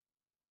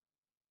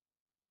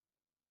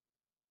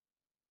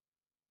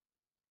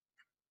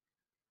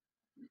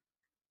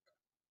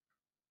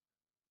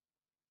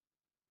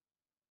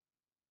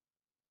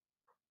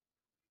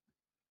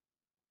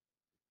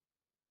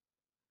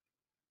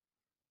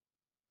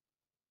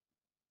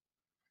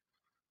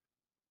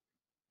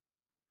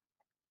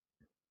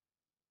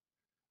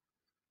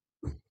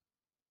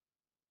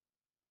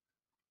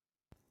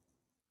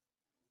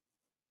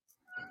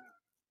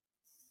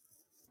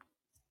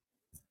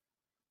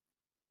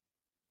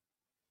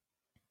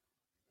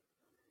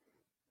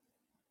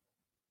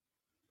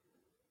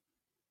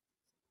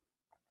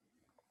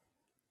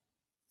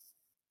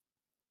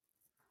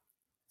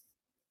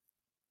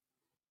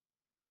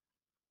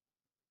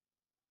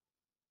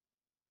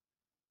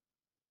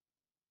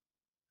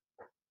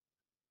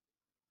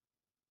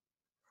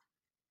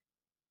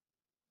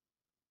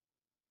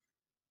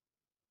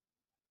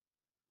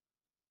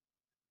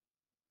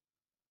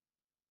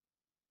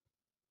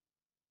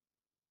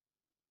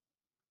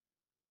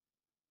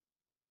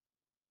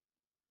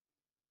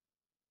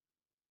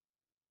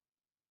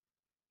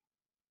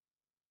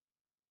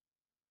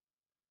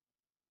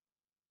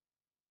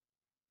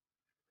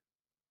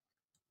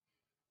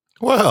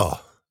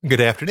Well, good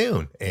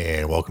afternoon,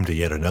 and welcome to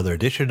yet another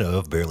edition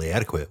of Barely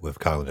Adequate with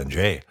Colin and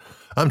Jay.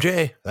 I'm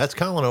Jay. That's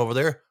Colin over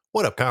there.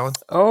 What up, Colin?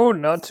 Oh,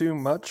 not too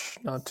much.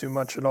 Not too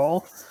much at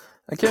all.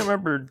 I can't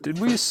remember. Did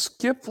we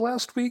skip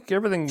last week?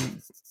 Everything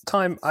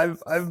time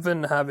I've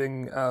been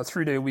having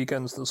 3-day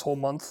weekends this whole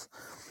month,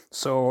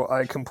 so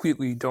I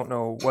completely don't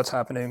know what's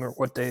happening or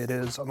what day it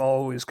is. I'm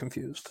always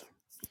confused.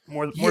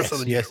 More so Yes,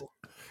 than yes, usual.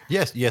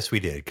 yes, we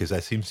did, because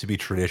that seems to be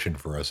tradition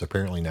for us.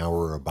 Apparently, now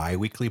we're a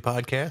bi-weekly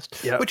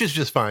podcast, Yeah. which is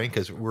just fine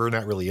because we're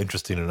not really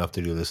interesting enough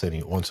to do this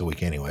once a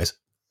week, anyways.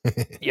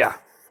 Yeah.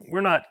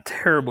 We're not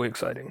terribly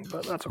exciting,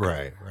 but that's okay.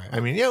 Right.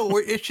 I mean,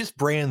 it's just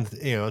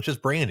it's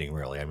just branding,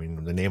 really. I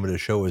mean, the name of the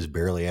show is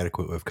Barely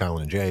Adequate with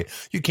Colin and Jay.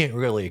 You can't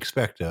really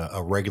expect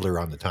a regular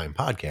on the time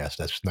podcast.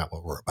 That's not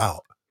what we're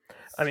about.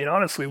 I mean,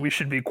 honestly, we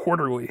should be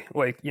quarterly,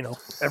 like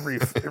every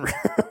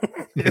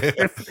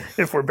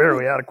if we're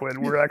barely adequate,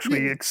 we're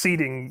actually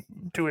exceeding,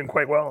 doing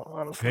quite well,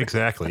 honestly.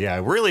 Exactly. Yeah.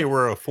 Really,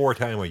 we're a 4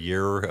 time a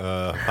year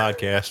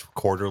podcast,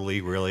 quarterly.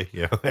 Really,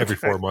 That's every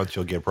right. 4 months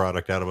you'll get a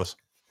product out of us.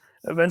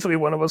 Eventually,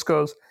 one of us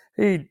goes,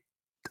 "Hey,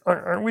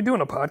 aren't we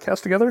doing a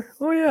podcast together?"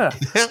 Oh yeah,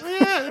 Yeah,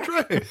 that's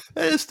right.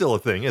 That is still a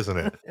thing, isn't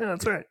it? yeah,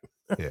 that's right.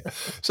 Yeah.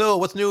 So,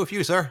 what's new with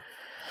you, sir?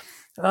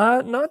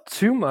 Not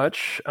too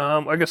much.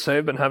 Like I say,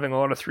 I've been having a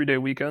lot of 3-day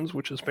weekends,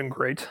 which has been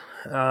great.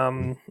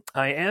 I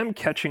am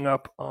catching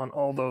up on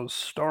all those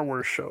Star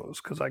Wars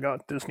shows because I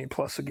got Disney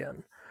Plus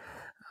again.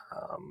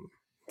 Um,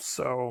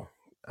 so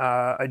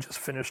I just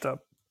finished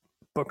up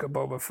Book of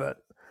Boba Fett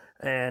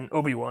and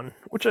Obi-Wan,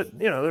 which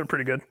they're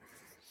pretty good.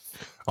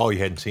 Oh, you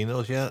hadn't seen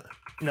those yet?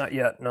 Not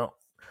yet, no.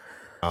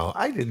 Oh,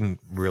 I didn't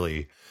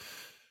really.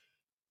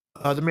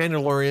 The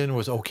Mandalorian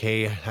was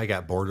okay. I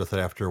got bored with it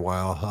after a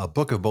while.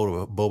 Book of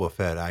Boba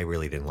Fett, I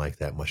really didn't like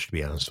that much, to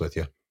be honest with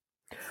you.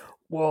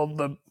 Well,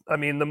 the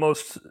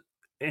most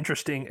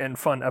interesting and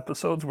fun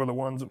episodes were the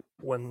ones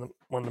when the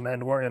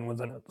Mandalorian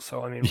was in it.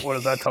 So I mean, what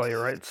does that tell you,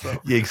 right? So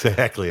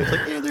Exactly. It's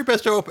like, their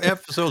best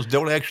episodes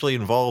don't actually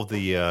involve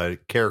the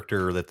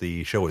character that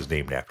the show is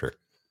named after.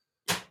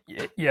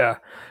 yeah,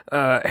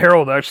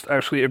 Harold,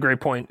 actually a great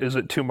point. Is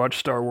it too much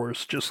Star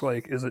Wars? Just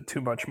like is it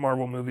too much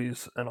Marvel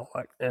movies and all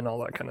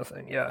that kind of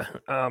thing? Yeah,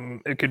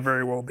 it could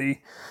very well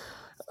be.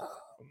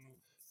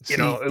 See,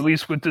 At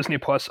least with Disney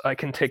Plus, I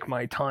can take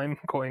my time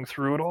going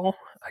through it all.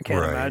 I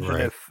can't imagine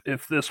right.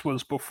 if this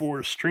was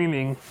before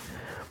streaming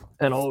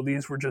and all of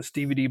these were just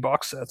DVD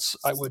box sets,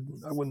 I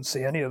wouldn't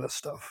see any of this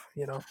stuff.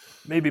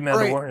 Maybe Right.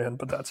 Mandalorian,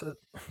 but that's it.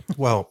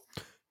 Well,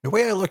 the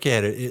way I look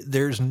at it,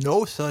 there's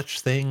no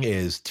such thing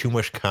as too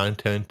much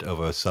content of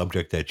a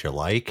subject that you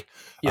like.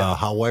 Yeah,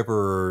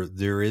 However,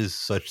 there is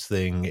such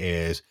thing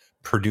as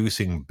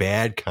producing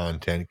bad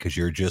content because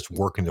you're just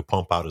working to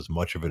pump out as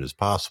much of it as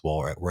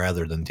possible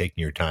rather than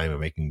taking your time and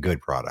making good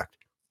product.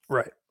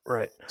 right,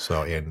 right.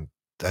 So, and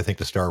I think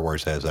the Star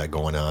Wars has that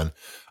going on.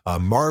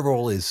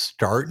 Marvel is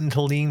starting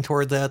to lean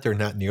toward that. They're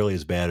not nearly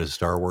as bad as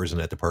Star Wars in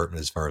that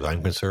department, as far as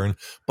I'm concerned.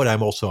 But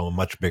I'm also a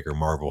much bigger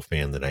Marvel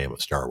fan than I am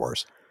of Star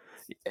Wars.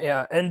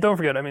 Yeah, and don't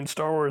forget, I mean,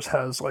 Star Wars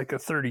has like a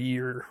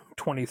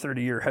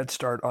 30-year head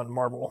start on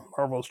Marvel.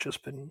 Marvel's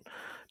just been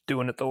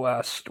doing it the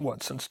last,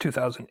 since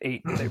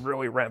 2008, they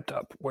really ramped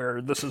up,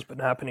 where this has been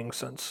happening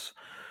since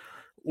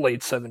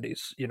late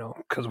 70s,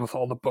 because with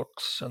all the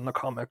books and the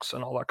comics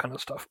and all that kind of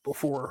stuff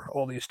before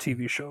all these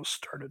TV shows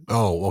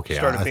Oh, okay.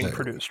 started I being think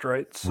produced,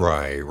 right? So,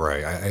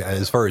 right.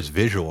 As far as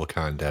visual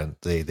content,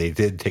 they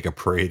did take a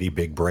pretty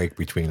big break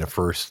between the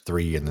first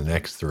three and the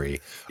next three.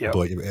 yeah.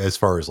 But as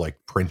far as like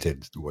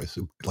printed, with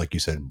like you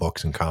said,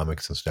 books and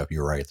comics and stuff,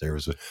 you're right.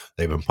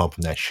 They've been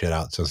pumping that shit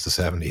out since the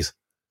 70s.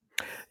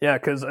 Yeah,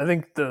 because I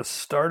think the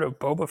start of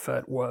Boba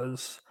Fett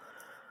was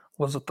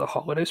it the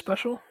holiday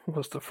special?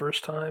 Was the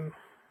first time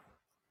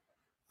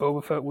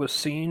Boba Fett was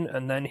seen,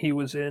 and then he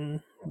was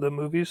in the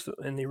movies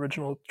in the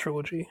original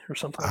trilogy or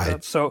something like I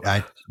that. So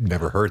I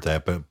never heard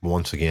that, but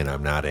once again,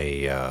 I'm not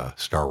a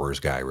Star Wars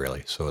guy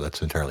really, so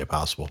that's entirely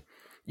possible.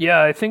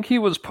 yeah, I think he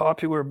was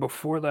popular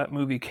before that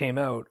movie came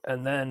out,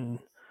 and then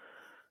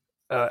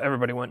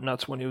everybody went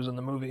nuts when he was in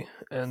the movie.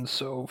 And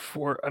so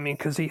I mean,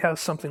 because he has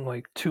something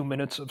like 2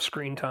 minutes of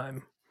screen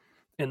time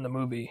in the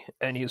movie,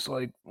 and he's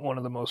like one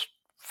of the most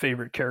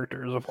favorite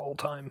characters of all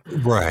time.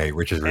 Right,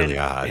 which is really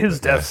And odd, his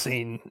but death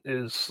scene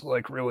is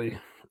like really,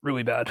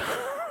 really bad.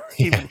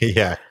 yeah, Even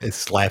yeah, it's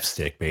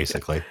slapstick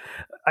basically.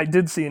 I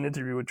did see an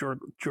interview with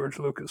George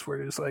Lucas where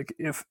he was like,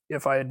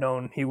 if I had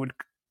known he would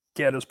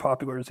get as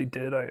popular as he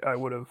did, I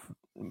would have,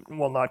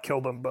 well, not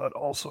killed him, but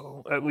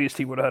also at least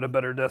he would have had a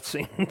better death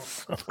scene.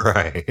 So,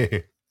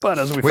 Right. but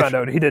as we found Which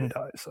out, he didn't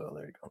die. So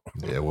there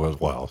you go. it was,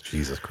 well,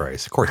 Jesus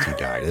Christ. Of course he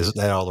died. Isn't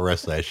that all the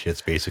rest of that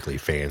shit's basically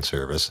fan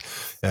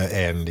service?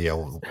 And,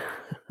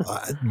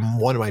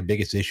 one of my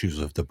biggest issues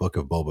with the book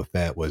of Boba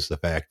Fett was the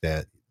fact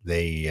that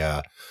they,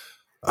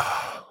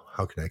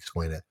 how can I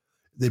explain it?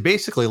 They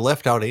basically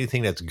left out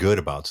anything that's good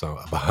about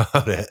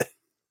about it.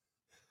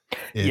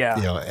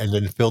 Yeah, And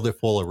then filled it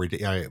full of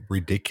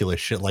ridiculous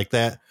shit like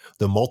that.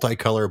 The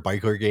multicolor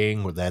biker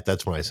gang with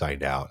that's when I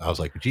signed out. I was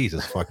like,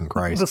 Jesus fucking the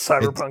Christ!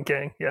 cyberpunk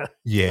gang. Yeah.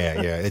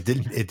 Yeah. It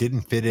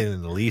didn't fit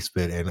in the least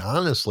bit. And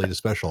honestly, the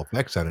special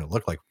effects on it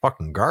looked like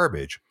fucking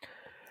garbage.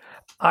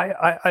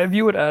 I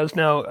view it as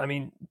now. I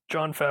mean,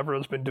 John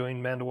Favreau's been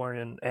doing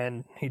Mandalorian,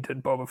 and he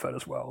did Boba Fett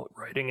as well,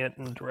 writing it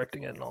and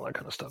directing it and all that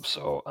kind of stuff.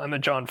 So I'm a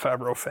John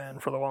Favreau fan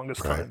for the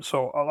longest Right. time.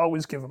 So I'll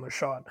always give him a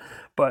shot.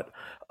 But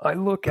I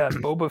look at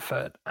Boba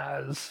Fett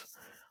as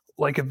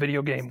like a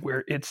video game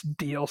where it's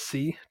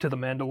DLC to the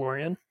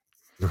Mandalorian.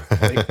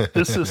 Like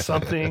this is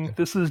something.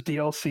 This is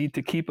DLC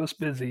to keep us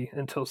busy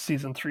until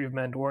season 3 of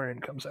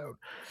Mandalorian comes out,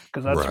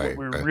 because that's what Right.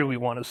 we Right. really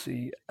want to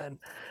see. And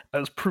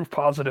as proof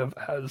positive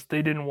as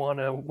they didn't want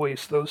to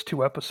waste those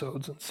 2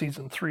 episodes in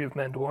season 3 of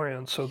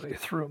Mandalorian, so they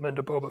threw them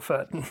into Boba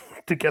Fett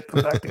to get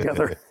them back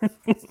together.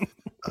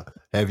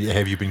 Have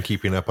you been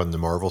keeping up on the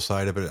Marvel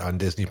side of it on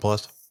Disney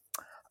Plus?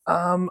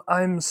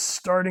 I'm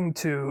starting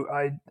to.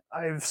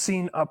 I've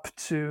seen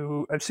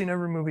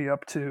every movie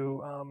up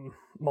to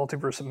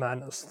Multiverse of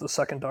Madness, the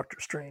second Doctor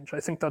Strange. I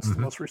think that's the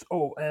Hmm. most recent.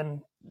 Oh,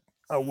 and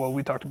well,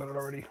 we talked about it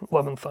already.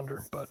 Love and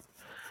Thunder, but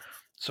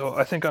so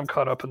I think I'm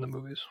caught up in the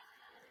movies.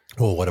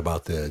 Well, what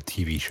about the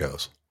TV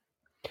shows?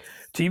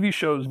 TV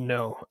shows,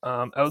 no.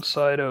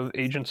 Outside of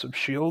Agents of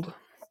Shield,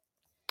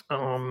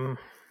 um,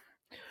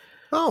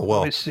 Oh let me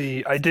well,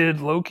 see. I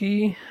did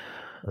Loki.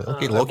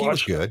 okay. I've Loki was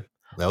watched good.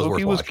 That was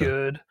Loki worth was watching.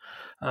 good.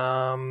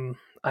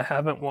 I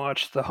haven't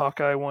watched the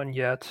Hawkeye one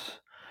yet.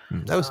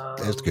 That's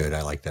good. Um,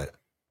 I like that.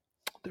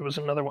 there was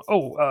another one.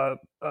 Oh,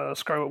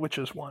 Scarlet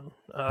Witch's one.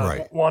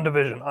 Right.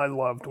 WandaVision. I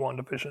loved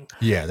WandaVision.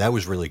 Yeah, that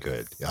was really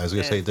good. I was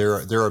gonna say And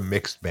they're a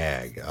mixed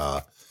bag.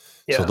 So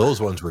yeah, those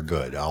ones were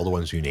good. All the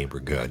ones you named were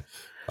good.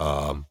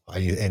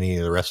 Any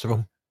of the rest of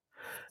them?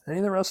 any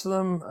of the rest of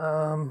them?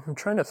 I'm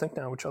trying to think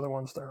now which other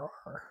ones there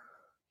are.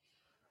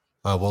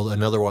 Well,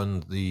 another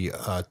one, the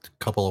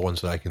couple of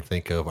ones that I can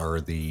think of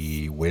are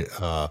the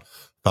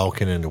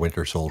Falcon and the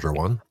Winter Soldier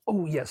one.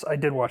 Oh yes, I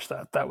did watch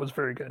that. That was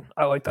very good.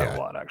 I like that a Yeah,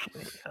 lot,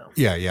 actually.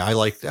 Yeah. yeah.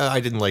 I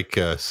didn't like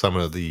some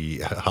of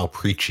the how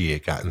preachy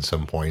it got in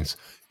some points,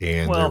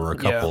 and there Well,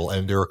 were yeah,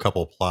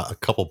 a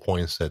couple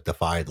points that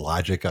defied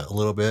logic a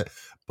little bit.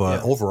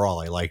 But yeah. overall,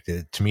 I liked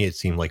it. To me, it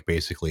seemed like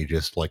basically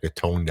just like a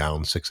toned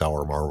down 6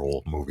 hour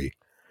Marvel movie.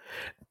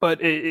 But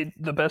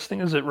the best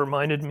thing is it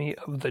reminded me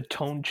of the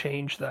tone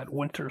change that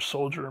Winter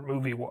Soldier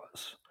movie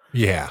was,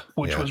 Yeah,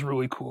 which yeah. was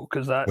really cool.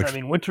 Because that, I Which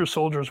mean, Winter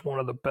Soldier is one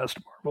of the best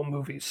Marvel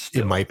movies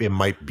it still. might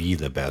be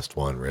the best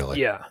one, really.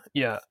 Yeah,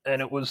 yeah,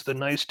 and it was the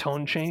nice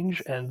tone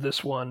change, and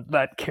this one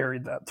that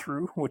carried that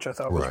through, which I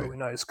thought was Right, really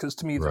nice. Because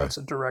to me, right, that's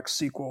a direct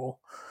sequel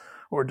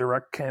or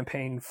direct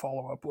campaign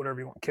follow up, whatever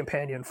you want,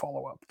 companion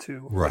follow up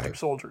to Winter right,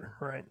 Soldier,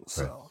 right? right.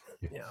 So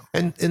Yeah. yeah.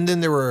 And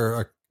then there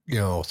were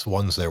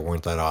ones that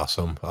weren't that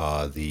awesome.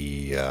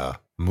 The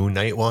Moon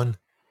Knight one.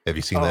 Have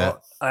you seen Oh,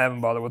 that? I haven't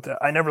bothered with that.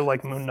 I never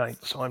liked Moon Knight,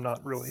 so I'm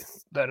not really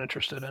that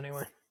interested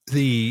anyway.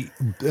 The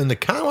In the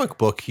comic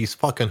book, he's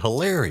fucking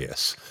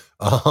hilarious.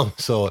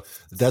 So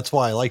that's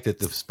why I liked it,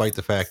 despite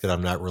the fact that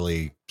I'm not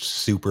really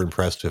super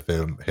impressed with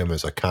him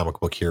as a comic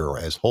book hero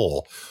as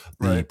whole.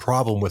 The Right.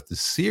 problem with the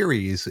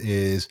series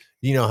is,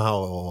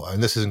 how,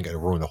 and this isn't going to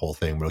ruin the whole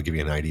thing, but it'll give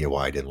you an idea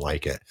why I didn't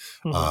like it.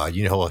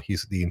 Hmm.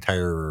 He's the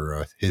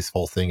entire his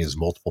whole thing is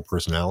multiple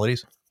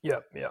personalities.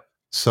 Yep. Yep.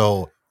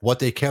 So what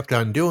they kept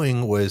on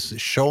doing was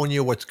showing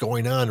you what's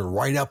going on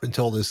right up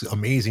until this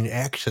amazing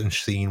action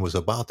scene was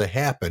about to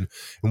happen,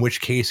 in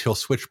which case he'll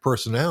switch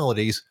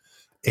personalities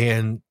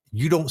and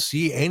you don't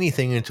see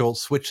anything until it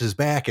switches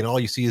back and all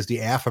you see is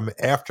the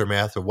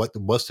aftermath of what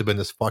must have been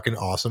this fucking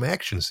awesome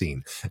action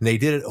scene. And they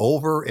did it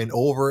over and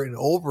over and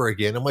over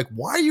again. I'm like,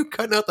 why are you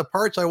cutting out the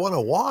parts I want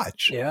to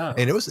watch? Yeah.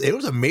 And it was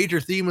a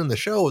major theme in the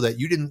show that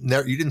you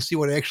didn't see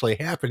what actually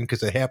happened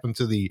because it happened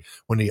to the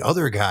when the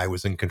other guy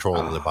was in control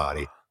of the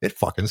body. Oh, It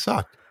fucking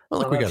sucked.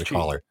 Well, look, well, we got that's a cheap.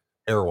 caller.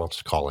 Errol wants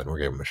to call in. We're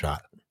giving him a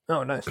shot.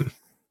 Oh, nice.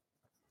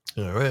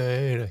 All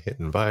right, I hit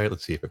invite.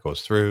 Let's see if it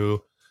goes through.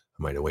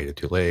 I might have waited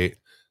too late.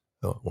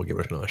 Oh, we'll give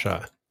it another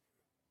shot.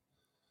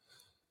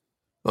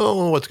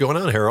 Oh, what's going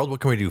on, Harold? What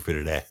can we do for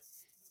today?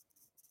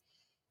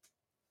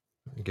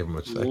 Give him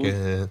a Hello,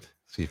 second.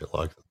 See if it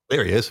logs.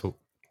 There he is.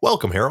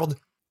 Welcome, Harold.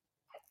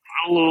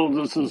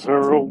 this is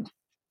Harold.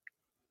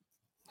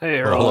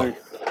 Hey, Oh, Harold. hello.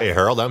 Hi. Hey,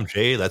 Harold. I'm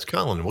Jay. That's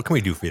Colin. What can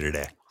we do for you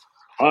today?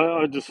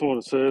 I just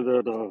want to say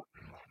that,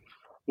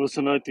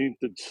 listen, I think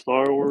that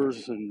Star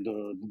Wars and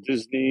the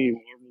Disney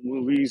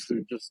Marvel movies,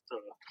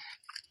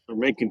 they're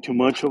making too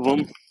much of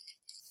them.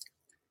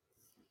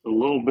 A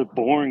little bit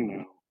boring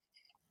now.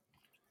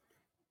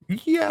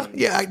 Yeah, And,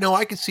 yeah, I know.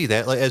 I can see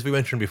that. Like, as we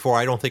mentioned before,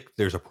 I don't think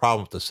there's a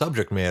problem with the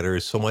subject matter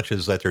so much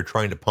as that they're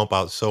trying to pump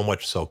out so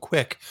much so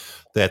quick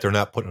that they're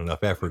not putting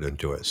enough effort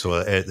into it.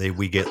 So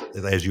we get,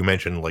 as you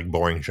mentioned, like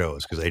boring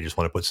shows because they just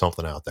want to put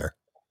something out there.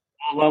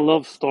 well, I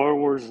love Star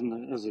Wars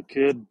as a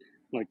kid,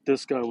 like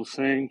this guy was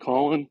saying,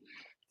 Colin.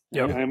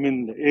 Yep. I'm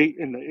in the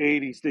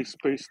 80s. They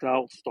spaced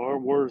out Star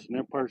Wars and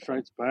Empire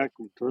Strikes Back,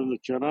 and Return of the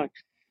Jedi.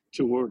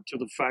 to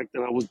the fact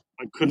that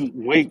I couldn't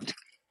wait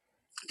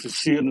to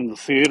see it in the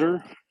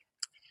theater.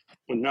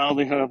 But now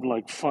they have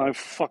like 5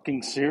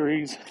 fucking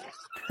series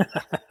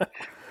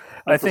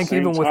I at the think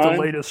same even with the time.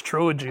 latest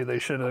trilogy, they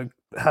should have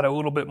had a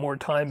little bit more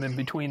time in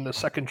between the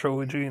second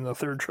trilogy and the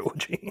third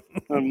trilogy.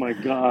 Oh my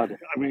god!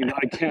 I mean,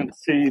 I can't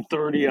see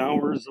 30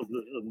 hours of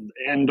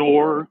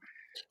Andor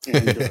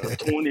and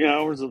 20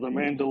 hours of the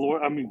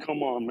Mandalorian. I mean,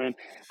 come on, man.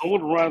 I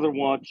would rather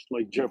watch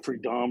like Jeffrey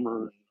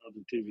Dahmer and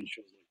other TV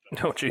shows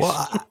like Oh, Well,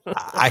 jeez.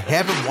 I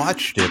haven't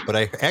watched it, but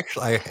I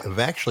have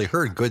actually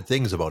heard good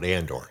things about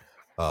Andor.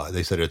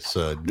 They said it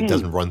that.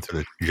 doesn't run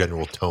through the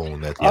general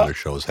tone that the I, other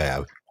shows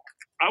have.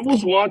 I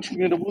was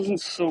watching it. It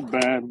wasn't so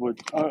bad, but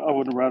I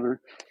would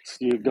rather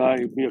see a guy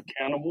be a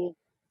cannibal.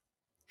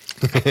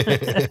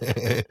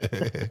 Yeah,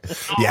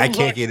 No, I it was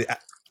can't like get it.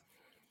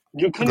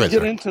 you Go couldn't ahead,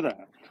 get sir. into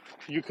that.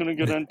 You couldn't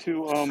get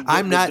into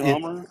I'm the not.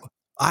 Dahmer.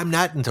 I'm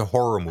not into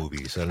horror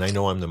movies, and I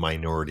know I'm the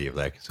minority of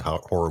that because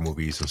horror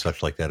movies and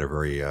such like that are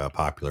very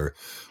popular.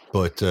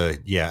 But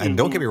yeah, and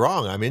don't get Hmm. me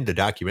wrong, I'm into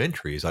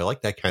documentaries. I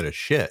like that kind of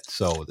shit.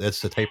 So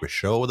that's the type of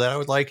show that I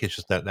would like. It's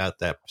just that not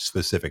that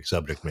specific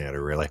subject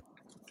matter, really.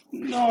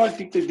 No, I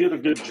think they did a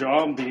good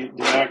job. The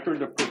actor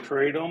that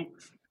portrayed him,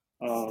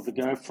 the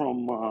guy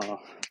from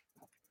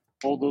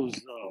all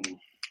those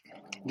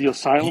the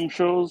Y- asylum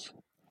shows.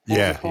 What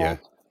was Yeah, it yeah. called?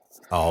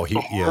 Oh,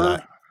 The yeah,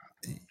 horror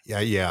yeah,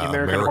 The yeah.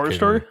 American Horror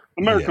Story?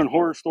 American, yeah. American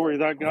Horror Story.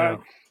 That guy, Yeah.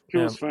 he Yeah.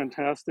 was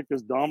fantastic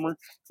as Dahmer.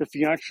 If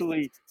you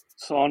actually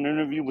saw an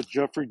interview with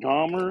Jeffrey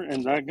Dahmer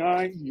and that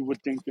guy, you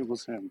would think it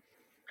was him.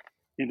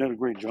 He did a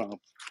great job.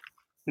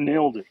 He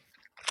nailed it.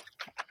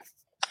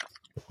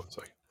 One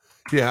second.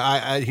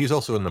 Yeah, he's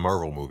also in the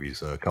Marvel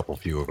movies, a couple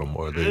few of them,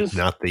 or Is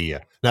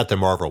not the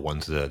Marvel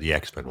ones, the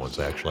X Men ones.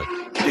 Actually,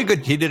 he did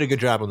good. He did a good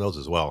job on those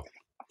as well.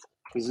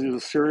 is he a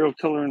serial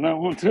killer in that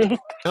one too?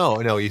 No,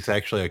 no, he's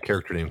actually a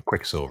character named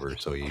Quicksilver,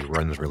 so he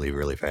runs really,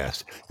 really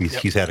fast.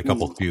 Yep. He's had a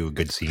couple Hmm. few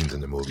good scenes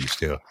in the movies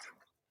too.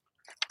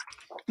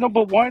 No,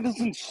 but why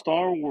doesn't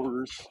Star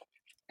Wars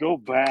go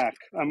back?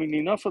 I mean,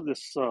 enough of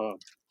this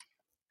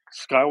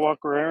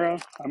Skywalker era.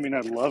 I mean,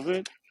 I love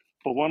it,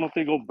 but why don't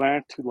they go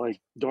back to like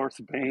Darth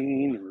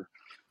Bane or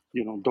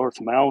Darth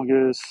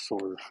Malgus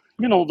or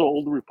the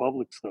old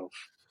Republic stuff?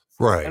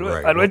 Right,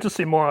 right. I'd like Well, to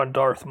see more on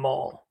Darth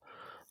Maul.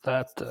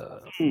 That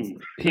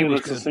he Yeah,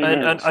 was that's the good, same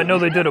and era. I So. know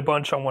they did a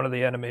bunch on one of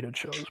the animated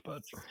shows,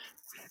 but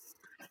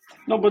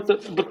No, but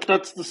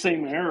that's the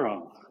same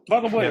era.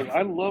 By the yeah, way,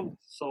 I love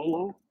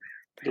Solo,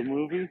 the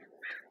movie.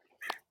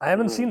 I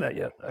haven't Uh, seen that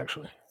yet.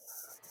 Actually,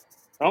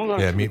 that was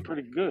yeah, actually me,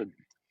 pretty good.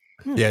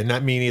 yeah,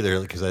 not me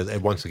neither. Because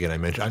once again, I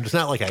mentioned it's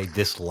not like I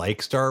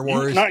dislike Star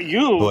Wars, Not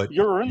you. but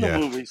You're in the yeah.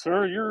 movie,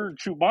 sir. You're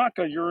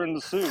Chewbacca. You're in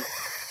the suit.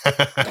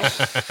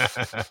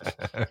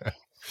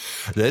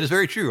 That is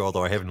very true.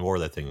 Although I haven't wore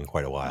that thing in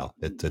quite a while,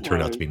 it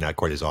turned out to Right. be not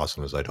quite as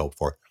awesome as I'd hoped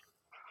for.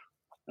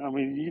 I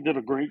mean, you did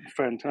a great,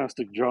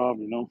 fantastic job.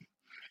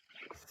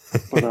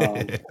 But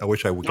I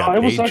wish I no, got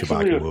it was paid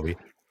actually Chewbacca a. movie.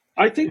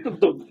 I think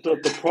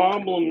the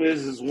problem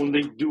is when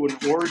they do an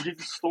origin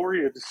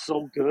story, it is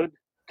so good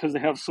because they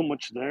have so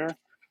much there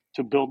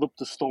to build up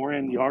the story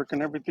and the arc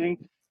and everything.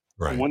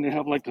 And Right. when they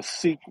have like a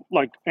sequel,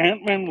 like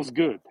Ant-Man was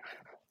good,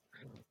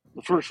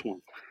 the first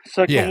one.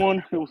 Second Yeah.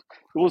 one, it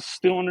was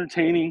still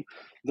entertaining.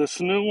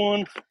 This new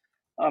one,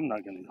 I'm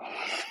not gonna go.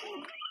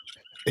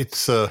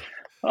 It's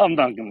I'm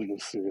not gonna go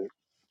see it.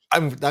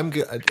 I'm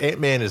good.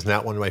 Ant-Man is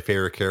not one of my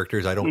favorite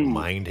characters. I don't Mm,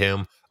 mind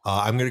him.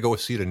 I'm going to go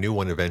see the new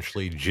one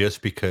eventually,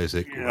 just because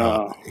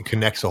yeah. it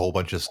connects a whole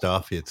bunch of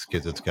stuff. It's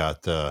because it's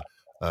got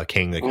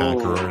King the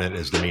Conqueror in Oh. it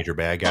as the major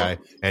bad guy,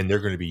 and they're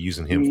going to be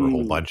using him for a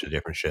whole Mm. bunch of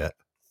different shit.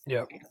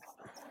 yeah.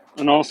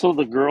 And also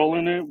the girl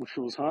in it,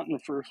 she was hot in the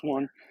first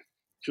one.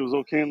 She was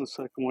okay in the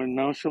second one.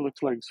 Now she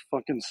looks like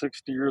fucking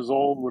 60 years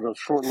old with a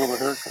short little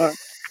haircut.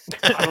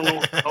 I don't know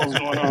what the hell's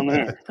going on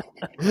there.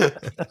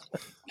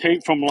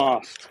 Kate from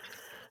Lost.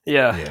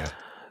 Yeah, Yeah,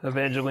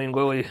 Evangeline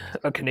Lilly,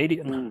 a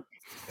Canadian. Mm.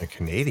 a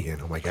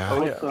Canadian. Oh my god.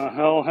 Oh What yeah, the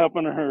hell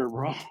happened to her,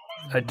 bro?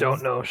 I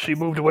don't know. She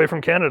moved away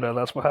from Canada.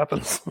 That's what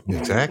happens.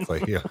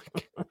 Exactly. Yeah.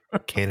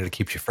 Canada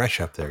keeps you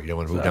fresh up there. You don't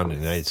want to move down to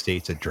the United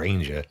States; it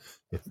drains you.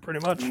 Pretty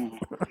much. Mm.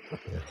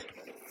 Yeah.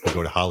 You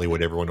go to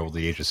Hollywood, everyone over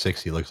the age of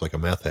 60 looks like a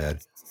meth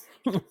head.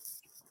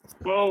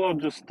 Well, I'll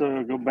just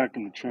go back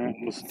in the chat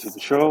and listen to the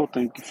show.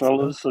 Thank you,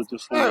 fellas. I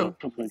just want Oh,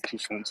 to put my 2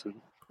 cents in.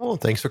 well,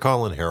 thanks for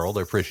calling, Harold.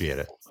 I appreciate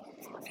it.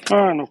 All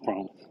right, no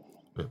problem.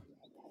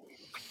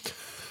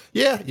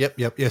 Yeah,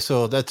 yeah.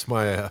 So that's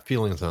my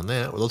feelings on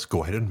that. Well, let's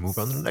go ahead and move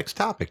on to the next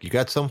topic. You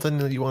got something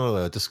that you want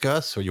to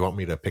discuss, or you want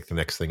me to pick the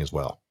next thing as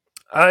well?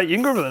 You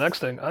can go over the next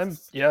thing.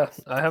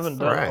 I haven't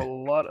done right. a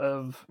lot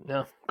of.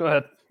 Yeah, go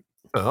ahead.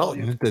 Well,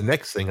 you. the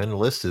next thing on the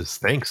list is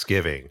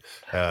Thanksgiving.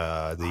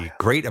 The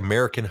great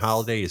American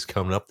holiday is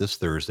coming up this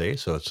Thursday,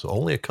 so it's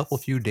only a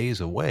few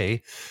days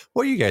away.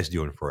 What are you guys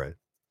doing for it?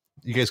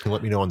 You guys can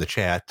let me know in the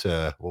chat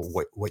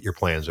what your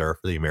plans are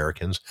for the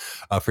Americans.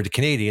 For the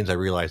Canadians, I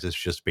realize it's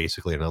just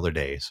basically another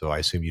day, so I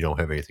assume you don't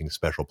have anything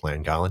special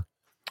planned, Colin.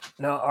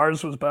 Now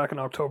ours was back in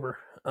October.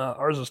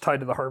 Ours is tied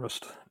to the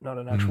harvest, not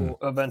an Mm, actual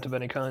event of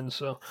any kind.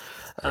 So,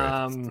 right.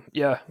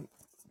 yeah,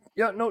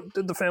 yeah, no,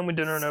 did the family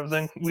dinner and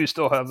everything. We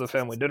still have the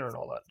family dinner and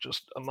all that,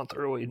 just a month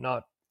early,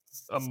 not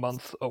a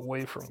month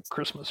away from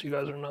Christmas. You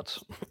guys are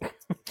nuts.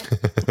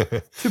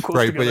 Too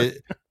close Right, but together.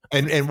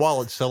 and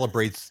while it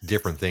celebrates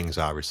different things,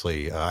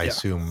 obviously, I Yeah.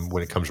 assume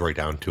when it comes right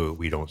down to it,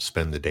 we don't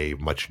spend the day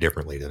much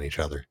differently than each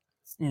other.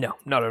 No,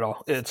 not at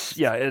all. It's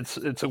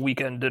a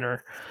weekend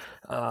dinner.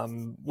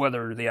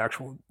 Whether the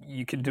actual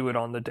you can do it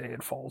on the day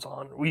it falls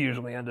on. We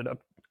usually end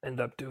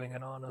up doing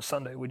it on a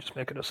Sunday. We just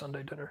make it a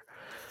Sunday dinner.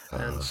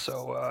 And Uh,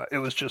 so it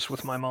was just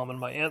with my mom and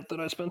my aunt that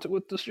I spent it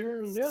with this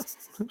year, and yeah,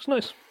 it was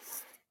nice.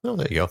 oh,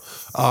 there you go.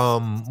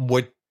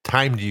 What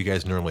time do you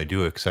guys normally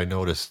do it? Because I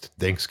noticed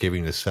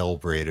Thanksgiving is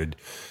celebrated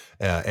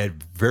at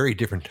very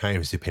different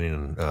times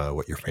depending on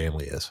what your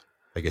family is.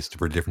 I guess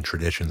for different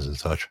traditions and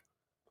such.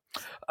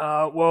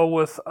 Well,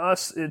 with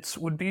us, it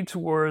would be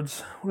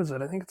towards what is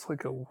it? I think it's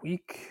like a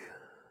week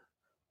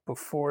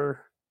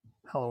before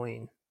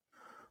Halloween.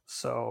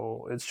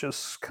 So it's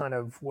just kind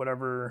of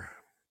whatever.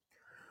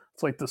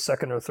 It's like the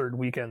second or third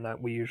weekend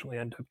that we usually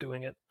end up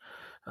doing it.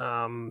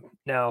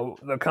 Now,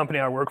 the company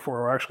I work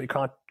for are actually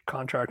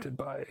contracted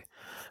by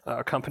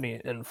a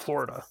company in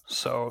Florida.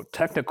 So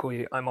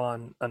technically, I'm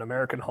on an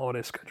American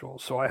holiday schedule.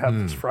 So I have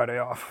this Hmm. Friday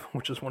off,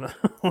 which is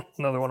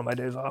another one of my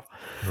days off.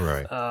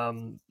 Right.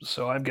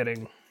 So I'm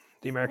getting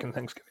the American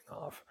Thanksgiving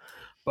off.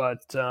 But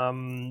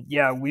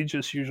yeah, we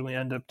just usually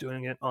end up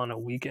doing it on a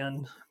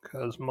weekend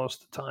because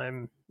most of the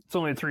time it's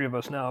only three of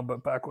us now.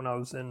 But back when I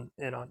was in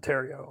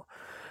Ontario,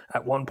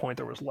 at one point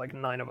there was like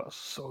nine of us.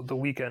 So the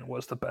weekend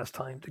was the best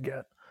time to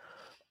get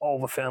all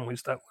the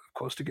families that live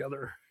close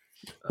together.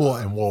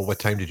 What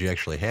time did you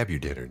actually have your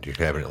dinner? Do you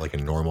have it at like a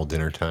normal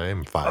dinner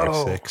time, five, Oh,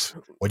 6?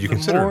 What do you the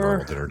consider a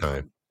normal more dinner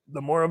time?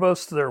 the more of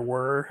us there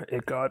were,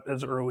 it got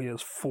as early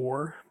as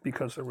four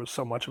because there was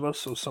so much of us.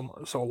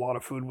 So a lot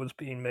of food was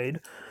being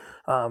made.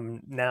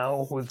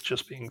 Now with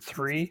just being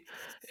three,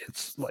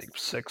 it's like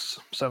 6,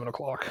 7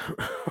 o'clock.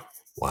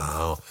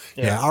 Wow.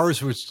 Yeah. Yeah,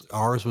 ours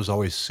was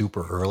always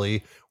super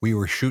early. We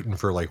were shooting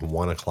for like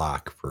 1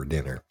 o'clock for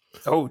dinner.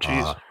 Oh,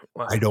 Uh, geez.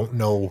 Wow. I don't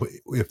know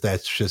if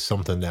that's just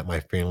something that my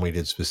family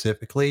did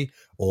specifically,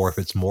 or if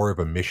it's more of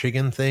a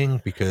Michigan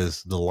thing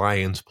because the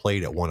Lions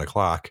played at 1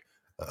 o'clock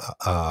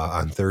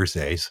on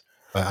Thursdays.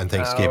 On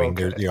Thanksgiving,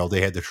 Okay.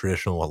 they had the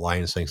traditional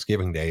Lions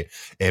Thanksgiving Day,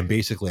 and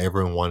basically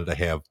everyone wanted to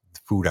have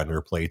food on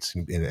their plates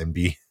and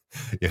be,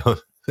 you know,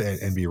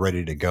 and be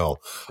ready to go.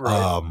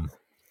 Right. Um,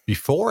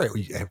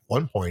 at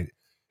one point,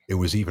 it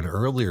was even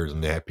earlier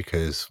than that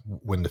because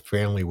when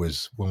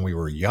we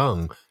were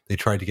young, they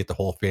tried to get the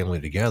whole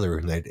family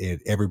together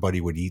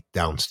everybody would eat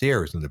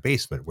downstairs in the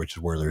basement, which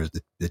is where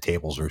the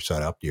tables are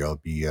set up.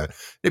 There'd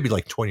be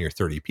like 20 or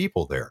 30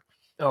 people there.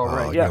 Oh,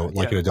 right. Yeah.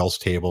 Like Yeah. an adult's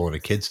table and a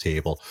kid's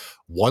table.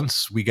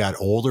 Once we got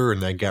older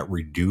and that got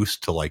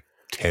reduced to like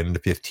 10 to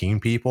 15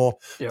 people,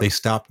 Yep. they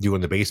stopped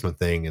doing the basement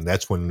thing. And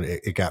that's when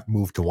it got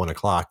moved to 1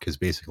 o'clock because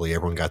basically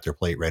everyone got their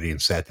plate ready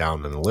and sat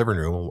down in the living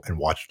room and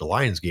watched the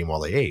Lions game while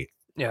they ate.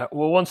 Yeah.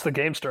 Well, once the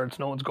game starts,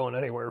 no one's going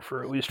anywhere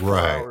for at least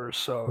four Right. hours.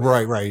 So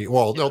yeah. Right.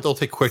 Well, Yeah. they'll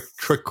take quick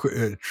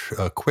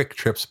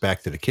trips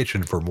back to the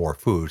kitchen for more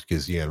food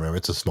because yeah, remember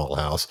it's a small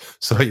house,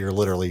 so Right. you're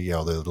literally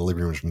the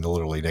living room's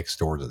literally next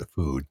door to the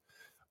food.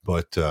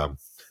 But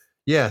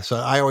yeah, so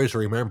I always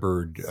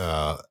remembered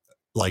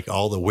like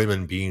all the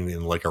women being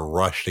in like a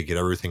rush to get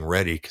everything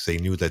ready because they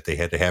knew that they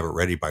had to have it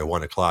ready by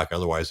 1 o'clock,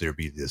 otherwise there'd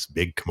be this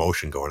big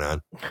commotion going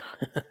on.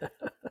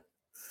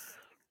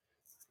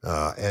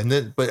 And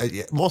then, but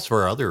yeah, most of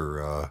our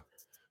other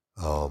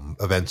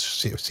events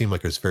seem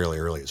like it was fairly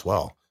early as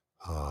well.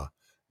 Uh,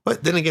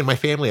 but then again, my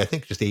family, I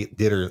think, just ate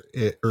dinner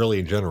early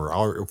in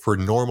general. For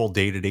normal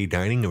day to day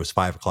dining, it was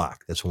 5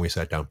 o'clock. That's when we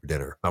sat down for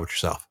dinner. How about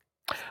yourself?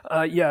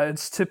 Yeah,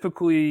 it's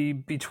typically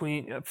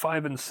between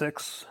 5 and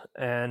 6,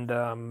 and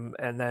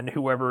then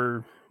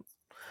whoever's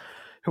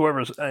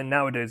and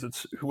nowadays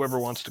it's whoever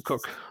wants to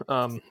cook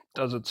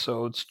does it.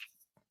 So it's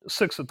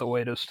 6 at the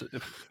latest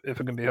if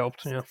it can be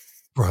helped. Yeah.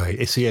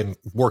 Right. See, and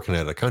working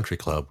at a country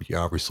club,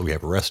 obviously we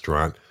have a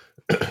restaurant,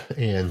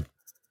 and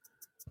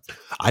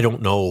I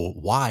don't know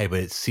why, but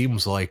it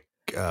seems like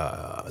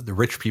the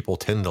rich people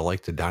tend to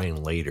like to dine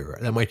later.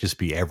 That might just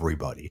be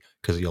everybody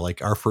because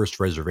like our first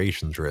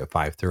reservations are at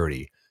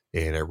 5:30,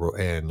 and it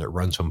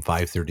runs from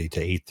 5:30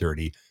 to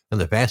 8:30, and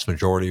the vast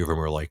majority of them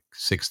are like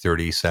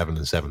 6:30, 7,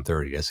 and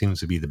 7:30. That seems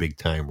to be the big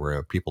time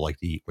where people like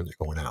to eat when they're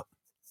going out.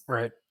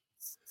 Right.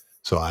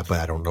 So, but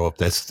I don't know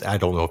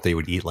if they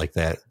would eat like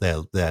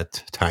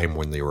that time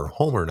when they were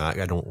home or not.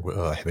 I don't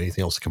have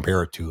anything else to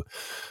compare it to.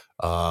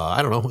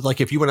 I don't know. Like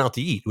if you went out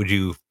to eat, would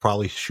you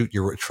probably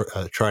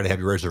try to have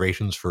your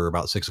reservations for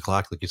about 6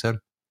 o'clock, like you said?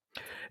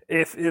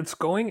 If it's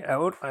going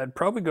out, I'd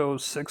probably go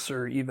 6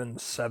 or even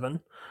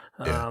 7.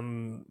 Yeah.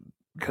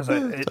 Because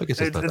So I guess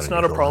it's not that it's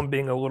not a unusual then. problem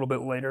being a little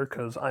bit later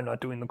because I'm not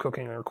doing the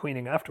cooking or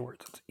cleaning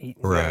afterwards. It's eat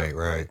and go, Right, right?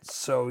 right.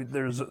 So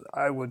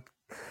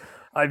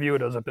I view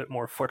it as a bit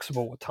more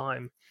flexible with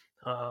time.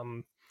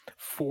 Um,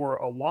 for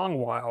a long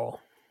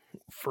while,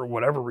 for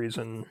whatever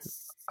reason,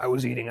 I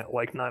was eating at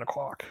like 9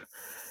 o'clock.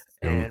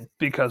 Ooh, And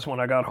because when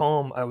I got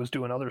home, I was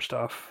doing other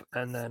stuff,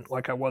 and then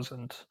like I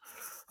wasn't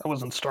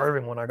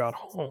starving when I got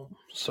home,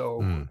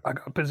 so mm, I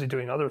got busy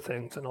doing other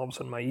things, and all of a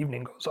sudden my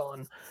evening goes on,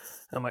 and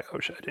I'm like, oh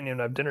shit, I didn't even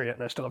have dinner yet,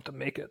 and I still have to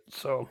make it.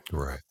 So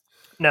right.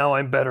 now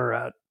I'm better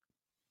at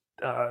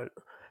uh,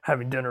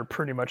 having dinner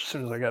pretty much as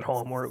soon as I get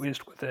home, or at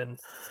least within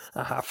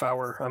a half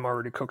hour, I'm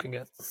already cooking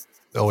it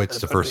Oh, it's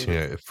and the about to first eat thing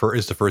it.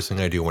 it's the first thing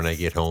I do when I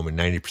get home, and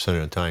 90%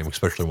 of the time,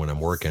 especially when I'm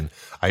working,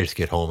 I just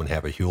get home and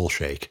have a Huel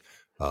shake.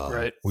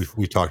 Right.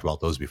 We've talked about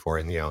those before,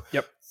 and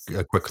Yep.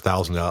 a quick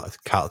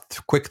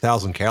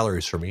 1,000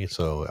 calories for me.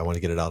 So I want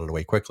to get it out of the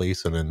way quickly,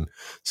 so then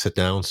sit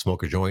down,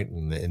 smoke a joint,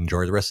 and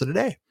enjoy the rest of the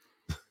day.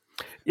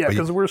 Yeah, But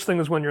because the worst thing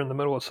is when you're in the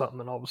middle of something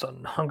and all of a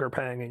sudden hunger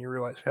pang and you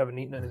realize you haven't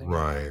eaten anything yet.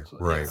 right, So,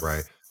 yeah.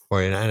 right. Well,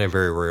 and I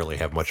very rarely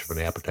have much of an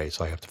appetite,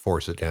 so I have to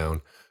force it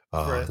down.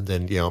 Right.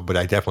 Then but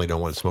I definitely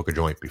don't want to smoke a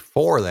joint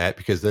before that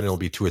because then it'll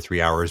be 2 or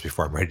 3 hours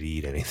before I'm ready to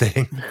eat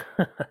anything.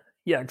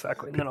 Yeah,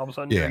 exactly. And then all of a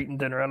sudden you're Yeah. eating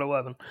dinner at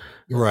 11.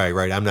 Yeah.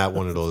 Right. I'm not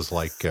one of those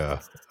like uh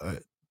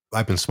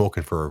I've been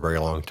smoking for a very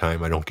long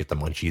time. I don't get the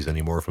munchies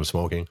anymore from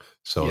smoking.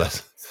 So Yeah.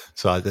 that's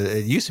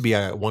it used to be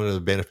one of the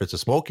benefits of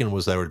smoking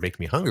was that it would make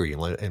me hungry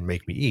and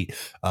make me eat.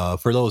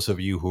 For those of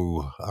you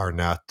who are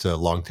not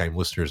longtime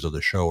listeners of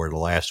the show or the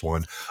last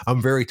one,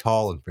 I'm very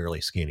tall and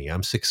fairly skinny.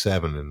 I'm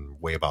 6'7" and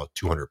weigh about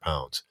 200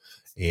 pounds.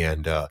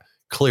 And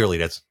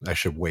clearly I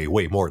should weigh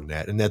way more than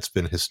that. And that's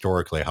been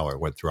historically how I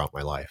went throughout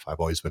my life. I've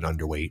always been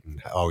underweight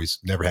and always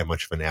never had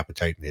much of an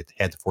appetite and it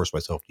had to force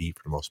myself to eat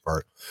for the most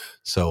part.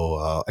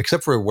 So,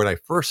 except for when I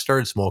first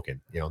started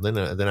smoking, then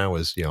I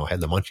was,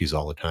 had the munchies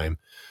all the time,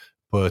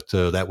 but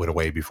that went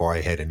away before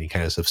I had any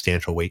kind of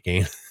substantial weight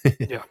gain.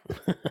 Yeah.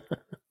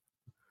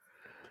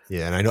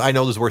 Yeah, and I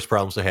know there's worse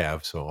problems to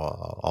have. So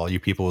all you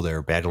people that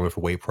are battling with a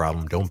weight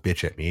problem, don't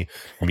bitch at me.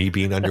 Me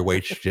being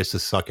underweight's just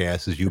as suck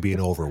ass as you being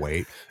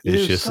overweight.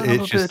 You son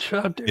of a bitch,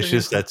 how dare It's you?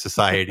 just that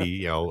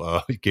society,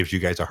 gives you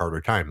guys a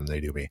harder time than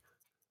they do me.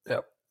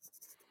 Yep.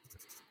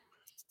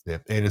 Yeah.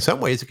 And in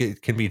some ways,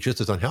 can be just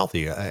as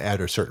unhealthy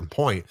at a certain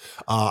point.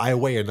 I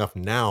weigh enough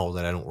now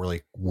that I don't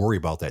really worry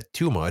about that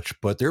too much.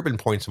 But there have been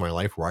points in my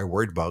life where I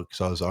worried about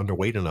because I was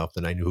underweight enough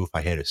that I knew if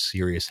I had a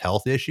serious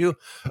health issue,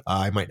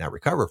 I might not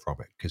recover from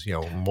it. Because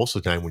most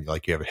of the time when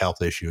you have a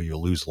health issue, you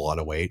lose a lot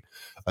of weight.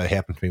 It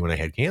happened to me when I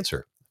had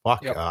cancer.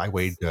 Fuck, Yep. I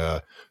weighed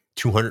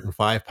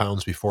 205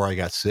 pounds before I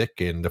got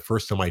sick, and the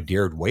first time I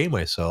dared weigh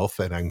myself,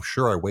 and I'm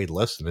sure I weighed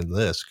less than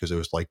this because it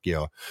was like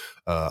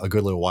a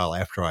good little while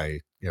after I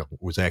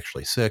was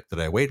actually sick that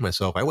I weighed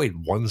myself. I weighed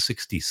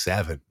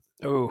 167.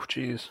 Oh,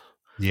 jeez.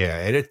 Yeah,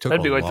 and it took a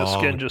That'd be like the long.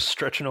 skin just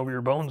stretching over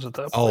your bones at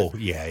that point. Oh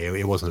yeah,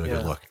 it wasn't a good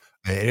Yeah. look,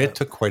 and Yeah. it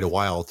took quite a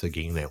while to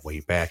gain that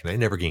weight back, and I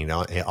never gained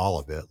all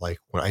of it. Like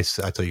when I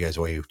tell you guys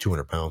I weigh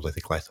 200 pounds, I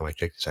think last time I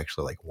checked it's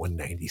actually like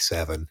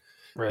 197,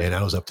 Right. and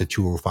I was up to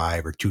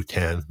 205 or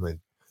 210.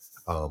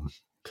 Um,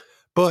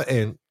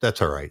 and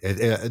that's all right.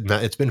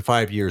 It's been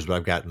 5 years, but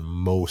I've gotten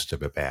most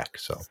of it back,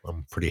 so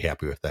I'm pretty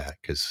happy with that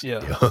because Yeah,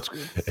 that's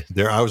good.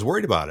 there I was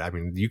worried about it. I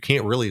mean, you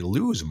can't really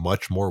lose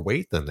much more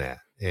weight than that,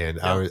 and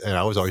Yeah.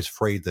 I was always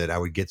afraid that I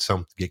would get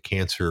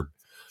cancer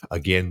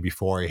again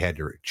before I had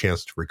a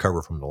chance to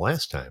recover from the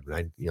last time. And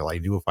I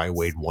knew if I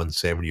weighed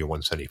 170 or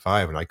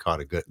 175 and I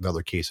caught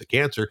another case of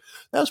cancer,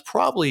 that was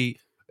probably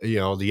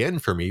the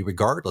end for me,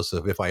 regardless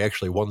of if I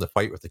actually won the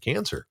fight with the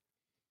cancer.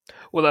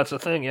 Well, that's the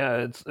thing. Yeah,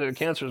 it's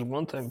cancer is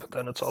one thing, but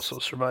then it's also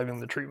surviving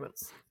the treatment.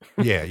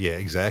 Yeah,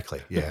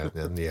 exactly. Yeah,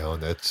 and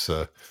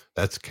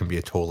that's can be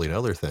a totally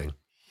another thing.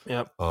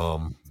 Yep.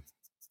 Um,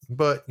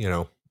 but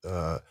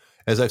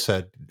as I've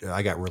said,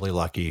 I got really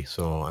lucky,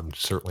 so I'm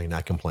certainly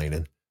not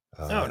complaining.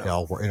 Oh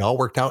no, It all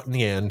worked out in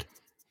the end.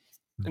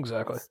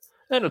 exactly.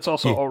 And it's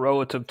also Yeah, all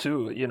relative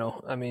too.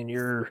 I mean,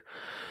 you're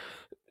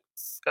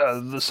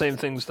the same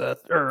things that,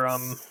 or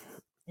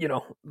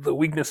the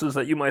weaknesses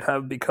that you might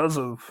have because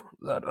of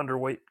that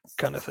underweight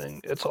kind of thing.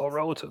 It's all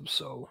relative.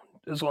 So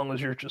as long as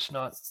you're just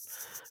not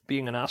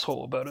being an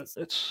asshole about it,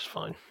 it's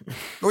fine.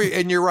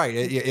 and you're right.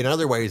 In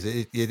other ways,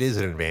 it is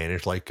an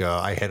advantage. Like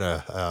I had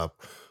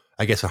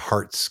I guess a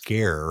heart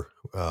scare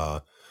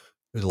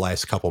the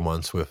last couple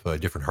months with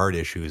different heart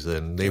issues,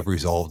 and they've Yep.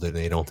 resolved it. And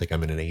they don't think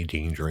I'm in any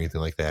danger or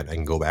anything like that. I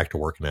can go back to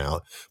working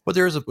out. But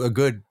there's a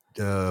good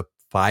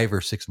 5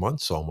 or 6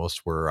 months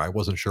almost where I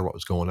wasn't sure what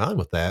was going on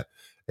with that.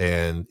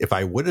 And if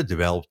I would have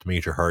developed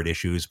major heart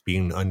issues,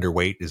 being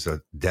underweight is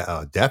a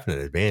definite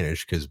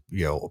advantage because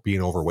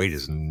being overweight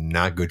is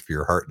not good for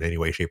your heart in any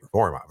way, shape, or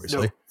form. No.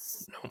 Obviously,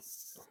 No.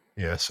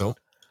 yeah. So I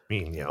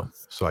mean,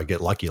 so I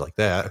get lucky like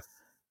that.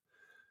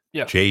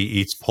 Yeah. Jay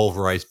eats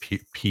pulverized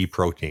pea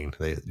protein.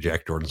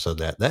 Jack Jordan said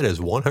that. That is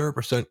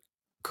 100%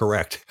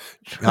 correct.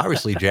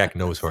 Obviously, Jack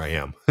knows who I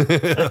am.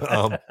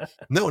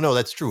 No,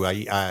 that's true.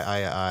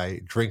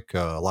 I drink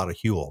a lot of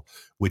Huel,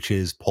 which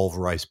is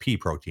pulverized pea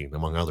protein,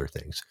 among other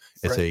things.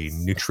 It's Right. a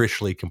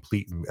nutritionally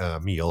complete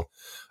meal.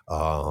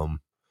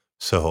 Um,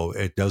 so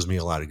it does me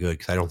a lot of good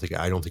because I don't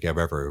think I've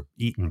ever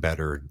eaten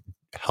better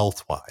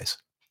health wise.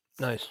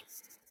 Nice.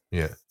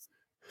 Yeah.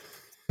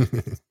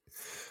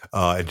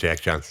 And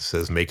Jack Johnson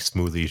says, "Make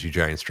smoothies, you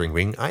giant string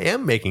bean." I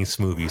am making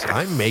smoothies.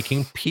 I'm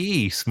making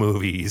pea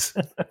smoothies.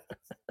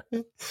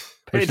 Pay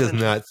Which does attention.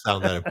 not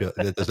sound that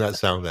it does not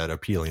sound that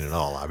appealing at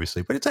all,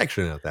 obviously, but it's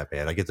actually not that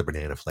bad. I get the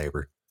banana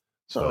flavor,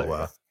 Oh,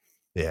 there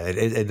so you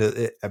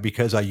go. yeah,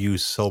 because I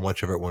use so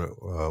much of it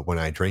when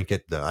I drink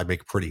it, I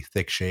make pretty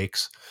thick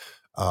shakes,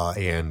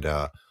 and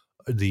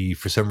the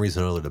for some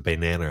reason or other the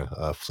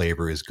banana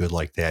flavor is good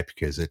like that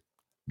because it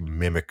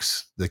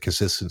mimics the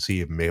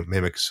consistency,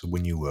 mimics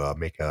when you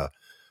make a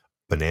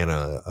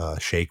banana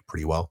shake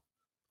pretty well.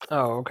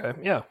 Oh, okay.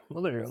 Yeah.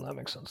 Well, there you go. That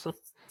makes sense then.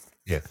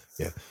 Yeah,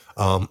 yeah.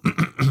 Um,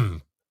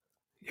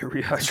 You're so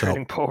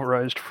rehydrating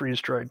pulverized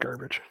freeze-dried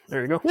garbage.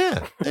 There you go.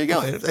 yeah, there you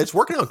go. It's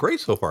working out great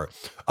so far.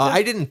 Yeah.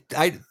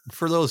 I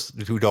for those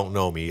who don't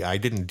know me, I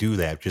didn't do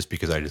that just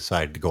because I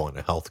decided to go on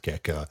a health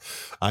kick.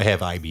 I have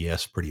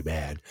IBS pretty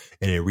bad,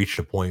 and it reached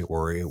a point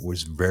where it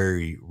was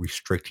very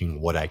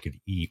restricting what I could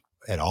eat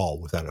at all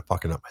without it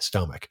fucking up my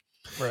stomach.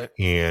 Right.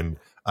 And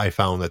I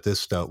found that this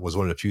stuff was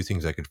one of the few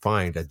things I could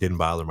find that didn't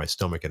bother my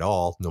stomach at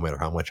all, no matter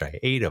how much I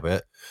ate of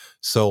it.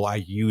 So I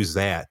use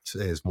that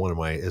as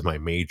my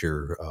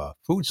major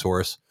food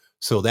source.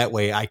 So that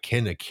way I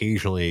can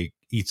occasionally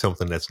eat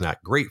something that's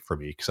not great for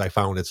me because I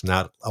found it's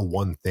not a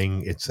one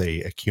thing; it's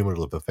a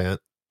cumulative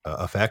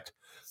effect.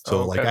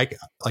 So Oh, okay.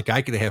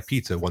 I could have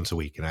pizza once a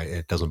week and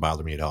it doesn't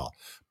bother me at all.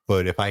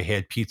 But if I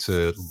had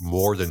pizza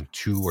more than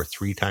 2 or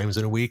 3 times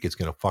in a week, it's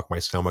going to fuck my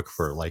stomach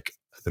for like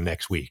the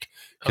next week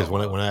because Oh,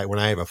 wow. when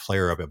I have a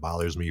flare up, it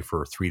bothers me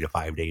for 3 to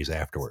 5 days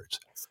afterwards.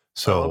 Oh,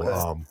 So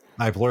okay.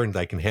 I've learned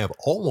I can have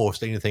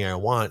almost anything I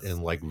want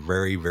in like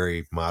very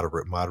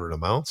moderate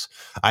amounts.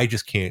 I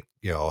just can't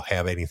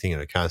have anything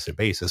on a constant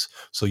basis.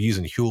 So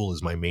using Huel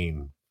as my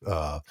main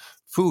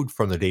food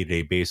from the day to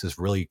day basis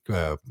really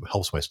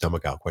helps my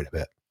stomach out quite a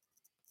bit.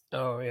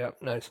 Oh, yeah.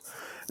 Nice.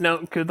 Now,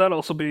 could that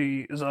also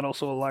be? Is that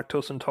also a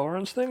lactose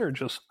intolerance thing, or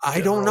just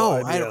I don't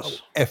general know. I don't.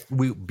 IBS? If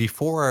we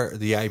before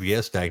the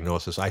IBS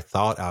diagnosis, I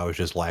thought I was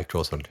just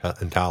lactose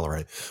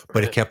intolerant,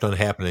 but it Right. kept on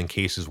happening in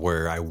cases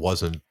where I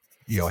wasn't,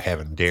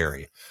 having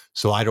dairy.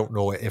 So I don't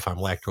know if I'm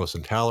lactose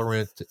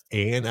intolerant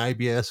and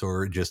IBS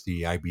or just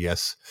the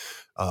IBS,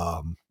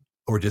 um,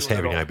 or just Doing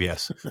it having all.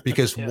 IBS.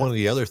 Because Yeah. one of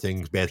the other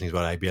bad things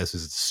about IBS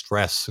is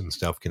stress and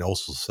stuff can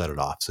also set it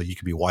off. So you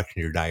could be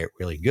watching your diet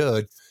really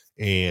good,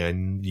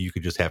 and you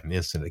could just have an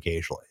incident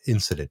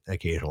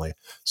occasionally.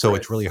 So Right.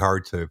 it's really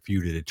hard for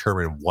you to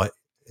determine what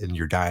in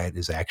your diet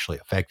is actually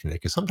affecting it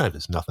because sometimes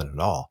it's nothing at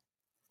all,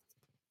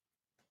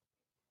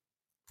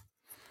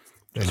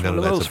 and Just none one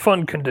of of that's those a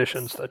fun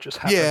conditions that just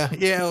happen.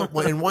 yeah.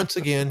 And once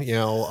again,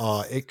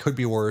 it could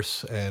be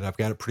worse, and I've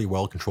got it pretty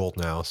well controlled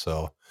now,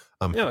 so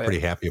I'm Oh, yeah. pretty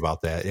happy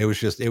about that. It was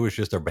just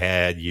a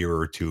bad year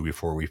or two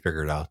before we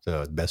figured out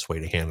the best way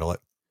to handle it.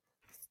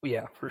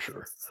 Yeah, for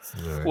sure.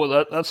 All right.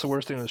 Well, that's the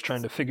worst thing is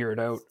trying to figure it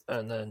out,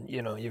 and then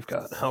you've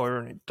got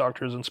however many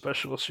doctors and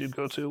specialists you'd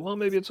go to. Well,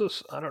 maybe it's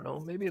this. I don't know.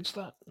 Maybe it's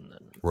that. And then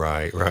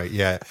Right, right.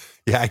 Yeah.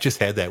 Yeah, I just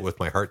had that with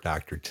my heart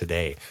doctor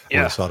today. I went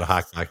and yeah, saw the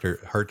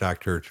heart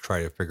doctor to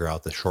try to figure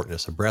out the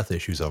shortness of breath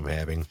issues I'm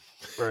having.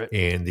 right.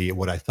 And the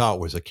what I thought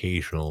was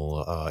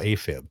occasional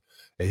AFib.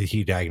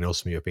 He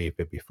diagnosed me with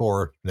AFib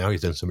before. Now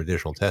he's done some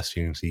additional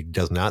testing. He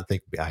does not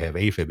think I have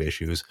AFib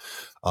issues.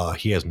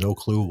 He has no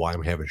clue why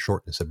I'm having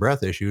shortness of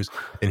breath issues.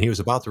 And he was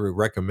about to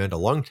recommend a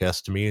lung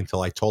test to me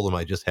until I told him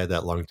I just had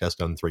that lung test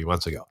done 3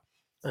 months ago.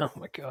 Oh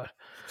my god,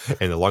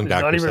 And the lung he's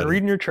not doctor even said,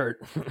 reading your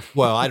chart.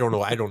 well, I don't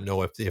know. I don't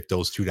know if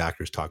those two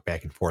doctors talk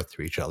back and forth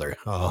to each other.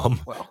 Well,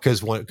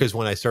 Because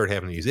when I started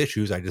having these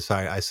issues,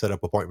 I set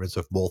up appointments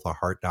with both a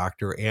heart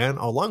doctor and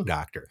a lung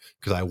doctor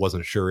because I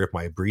wasn't sure if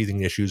my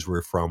breathing issues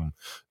were from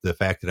the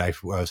fact that I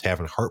was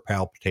having heart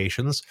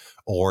palpitations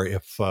or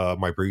if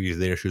my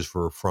breathing issues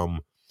were from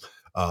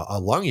a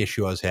lung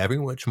issue I was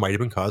having, which might have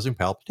been causing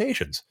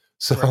palpitations. right.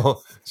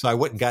 So, so I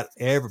went and got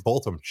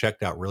both of them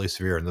checked out really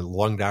severe. And the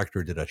lung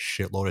doctor did a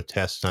shitload of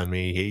tests on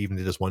me. He even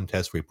did this one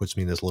test where he puts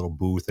me in this little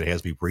booth and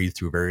has me breathe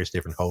through various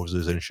different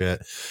hoses and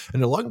shit.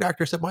 And the lung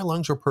doctor said my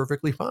lungs are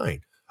perfectly fine.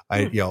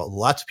 Hmm,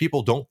 Lots of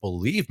people don't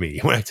believe me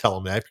when I tell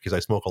them that because I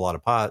smoke a lot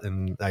of pot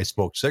and I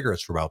smoked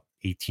cigarettes for about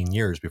 18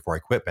 years before I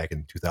quit back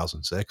in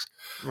 2006.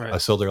 right.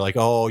 So they're like,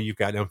 "Oh, you've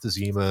got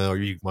emphysema, or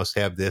you must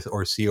have this,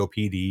 or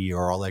COPD,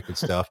 or all that good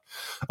stuff."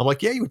 I'm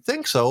like, "Yeah, you would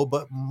think so,"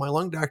 but my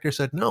lung doctor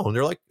said no. And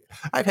they're like,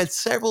 "I've had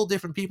several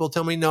different people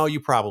tell me no,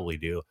 you probably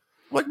do."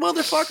 I'm like,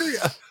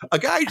 motherfucker, a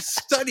guy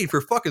studied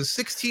for fucking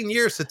 16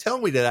 years to tell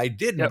me that I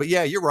didn't. Yep. But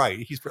yeah, you're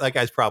right. That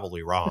guy's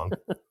probably wrong.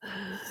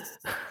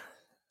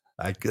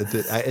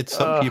 It's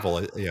some people,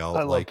 I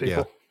love like yeah,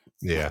 people.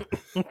 yeah.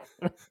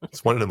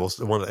 It's one of the most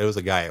one. It was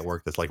a guy at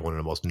work that's like one of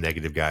the most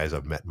negative guys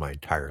I've met in my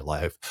entire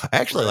life. I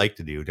actually Right. like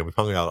the dude, and we've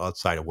hung out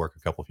outside of work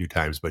a few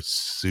times, but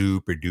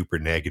super duper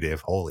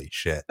negative. Holy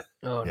shit!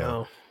 Oh Yeah,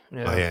 no.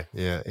 oh Yeah.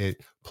 yeah,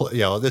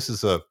 yeah.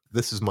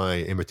 This is my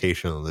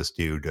imitation of this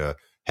dude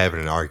having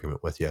an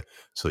argument with you.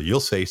 So you'll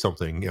say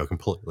something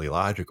completely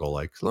logical,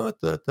 like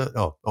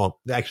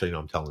actually no,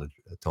 I'm telling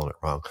it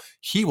wrong.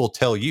 He will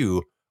tell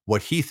you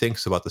what he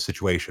thinks about the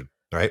situation,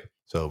 right?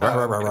 So, rah,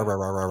 rah, rah, rah, Okay. rah,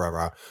 rah, rah, rah,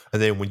 rah.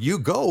 And then when you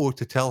go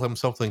to tell him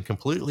something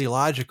completely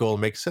logical and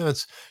makes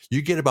sense,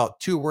 you get about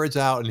 2 words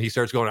out and he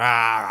starts going,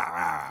 ah,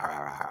 rah, rah,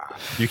 rah, rah.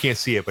 You can't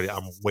see it, but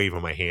I'm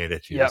waving my hand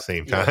at you at the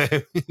Yep. same Yep.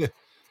 time.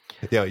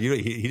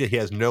 He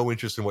has no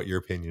interest in what your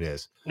opinion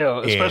is. No,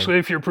 And especially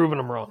if you're proving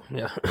them wrong.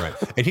 Yeah. right.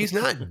 And he's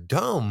not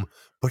dumb,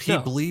 but he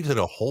No. believes in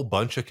a whole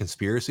bunch of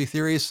conspiracy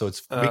theories. So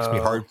it makes me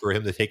hard for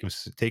him to take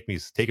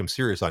him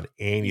serious on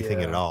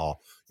anything at Yeah.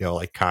 all.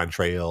 Like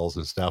contrails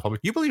and stuff. I'm like,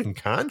 you believe in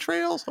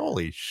contrails?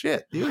 Holy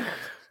shit, dude.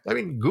 I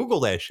mean, Google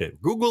that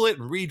shit. Google it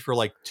and read for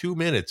like 2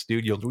 minutes,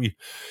 dude.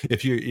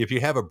 If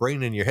you have a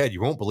brain in your head, you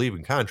won't believe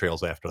in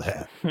contrails after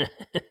that.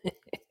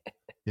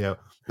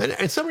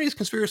 And some of these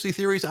conspiracy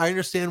theories, I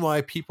understand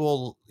why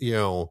people,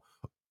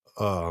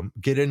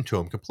 get into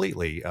them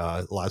completely.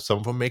 Some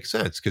of them make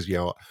sense because,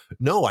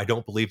 no, I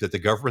don't believe that the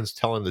government's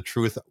telling the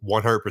truth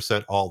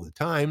 100% all the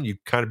time.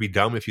 You'd kind of be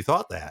dumb if you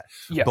thought that.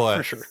 Yeah, for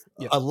But sure.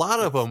 Yeah. a lot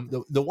of them,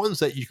 the ones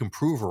that you can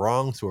prove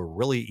wrong through a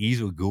really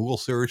easy Google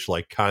search,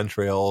 like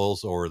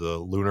contrails or the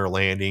lunar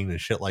landing and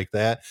shit like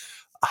that,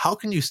 how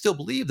can you still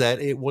believe that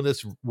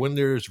when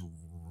there's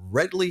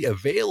readily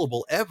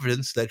available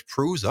evidence that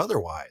proves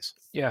otherwise?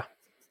 Yeah.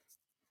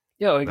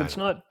 Yeah, like I it's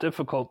don't know. not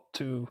difficult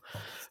to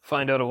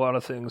find out a lot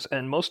of things,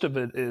 and most of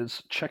it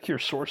is check your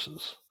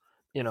sources.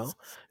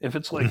 If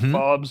it's like Mhm.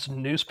 Bob's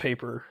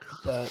newspaper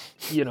that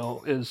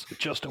is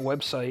just a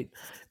website,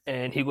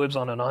 and he lives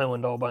on an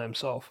island all by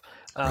himself,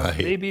 Right.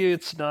 maybe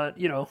it's not.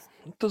 It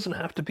doesn't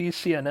have to be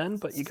CNN,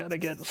 but you got to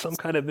get some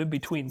kind of in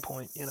between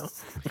point. Yeah.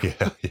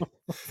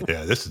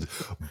 Yeah, this is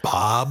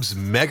Bob's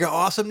mega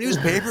awesome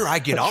newspaper. I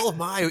get all of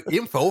my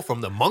info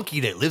from the monkey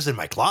that lives in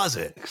my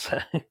closet.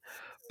 Exactly.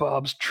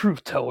 Bob's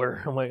truth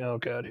teller. I'm like, oh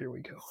god, here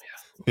we go.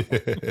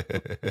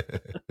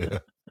 Yeah.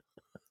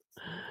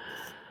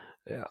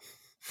 Yeah.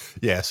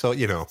 Yeah, so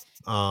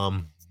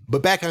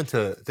but back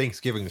onto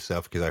Thanksgiving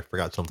stuff because I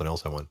forgot something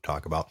else I want to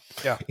talk about,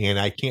 Yeah. and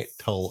I can't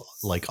tell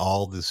like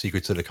all the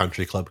secrets of the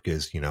country club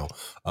because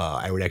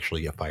I would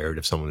actually get fired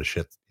if some of the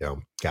shit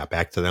got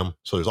back to them.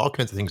 So there's all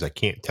kinds of things I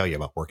can't tell you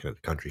about working at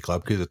the country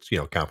club because it's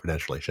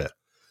confidential as shit.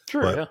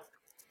 Sure. But Yeah.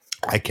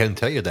 I can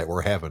tell you that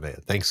we're having a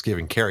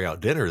Thanksgiving carry-out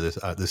dinner this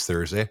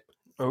Thursday.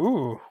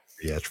 Oh.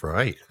 Yeah, that's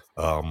right.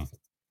 I'll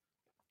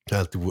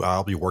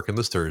be working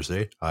this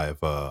Thursday.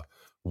 I've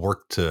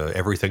worked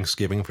every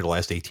Thanksgiving for the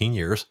last 18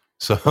 years.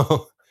 So,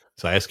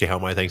 so I ask you how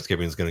my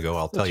Thanksgiving is going to go.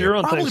 I'll tell It's you your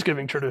own probably.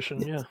 Thanksgiving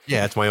tradition. Yeah.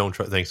 Yeah, it's my own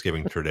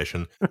Thanksgiving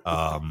tradition.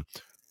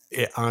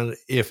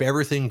 If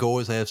everything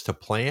goes as to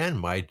plan,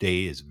 my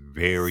day is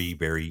very,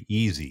 very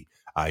easy.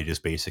 I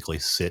just basically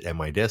sit at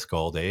my desk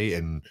all day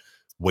and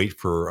wait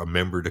for a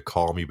member to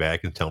call me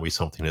back and tell me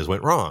something has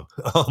went wrong.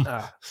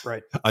 Ah,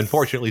 right.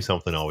 Unfortunately,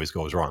 something always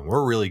goes wrong.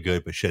 We're really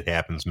good, but shit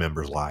happens.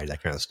 Members lie,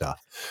 that kind of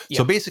stuff. So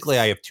Yeah. basically,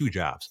 I have 2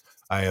 jobs.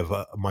 I have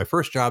my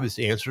first job is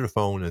to answer the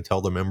phone and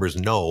tell the members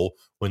no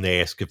when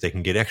they ask if they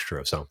can get extra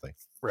of something.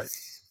 Right.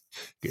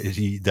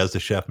 Does the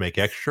chef make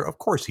extra? Of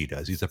course he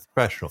does. He's a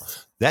professional.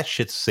 That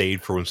shit's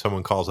saved for when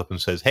someone calls up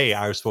and says, "Hey,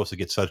 I was supposed to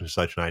get such and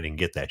such, and I didn't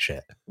get that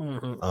shit."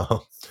 Hmm.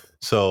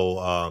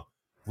 So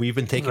we've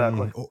been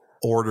Exactly. taking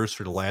orders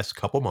for the last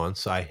couple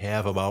months. I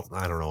have about,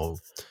 I don't know,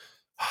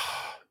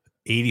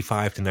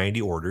 85 to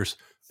 90 orders.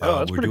 Oh,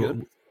 that's We're pretty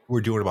good.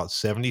 doing about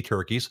 70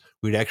 turkeys.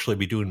 We'd actually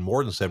be doing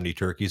more than 70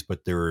 turkeys,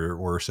 but there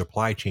were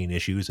supply chain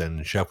issues, and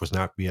the chef was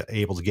not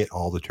able to get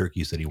all the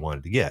turkeys that he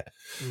wanted to get,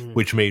 Mm.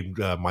 which made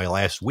my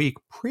last week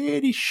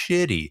pretty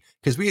shitty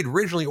because we had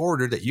originally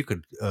ordered that you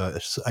could,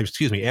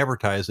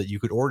 advertised that you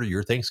could order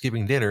your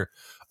Thanksgiving dinner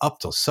up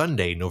till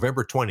Sunday,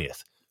 November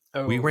 20th.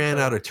 We Oh, ran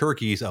okay. out of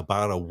turkeys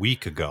about a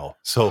week ago.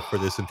 So for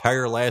this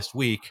entire last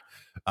week,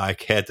 I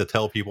had to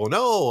tell people,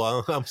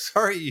 no, I'm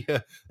sorry.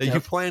 You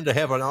Yep. plan to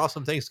have an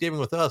awesome Thanksgiving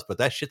with us, but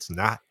that shit's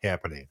not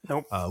happening.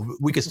 Nope.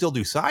 We could still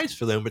do sides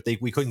for them, but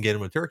we couldn't get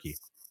them a turkey.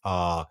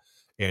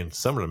 And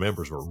some of the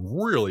members were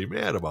really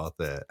mad about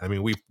that. I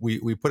mean,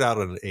 we put out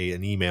an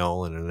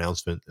email and an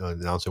announcement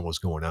announcing what's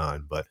going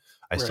on, but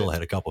I Right. still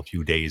had a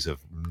few days of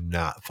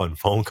not fun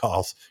phone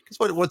calls. Because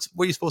what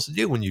are you supposed to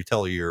do when you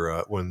tell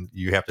when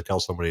you have to tell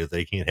somebody that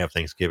they can't have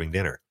Thanksgiving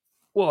dinner?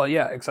 Well,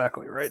 yeah,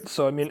 exactly. Right.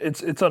 So, I mean,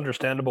 it's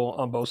understandable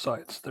on both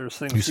sides. There's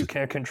You things you s-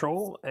 can't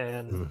control,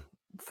 and mm,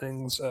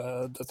 things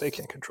that they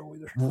can't control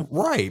either.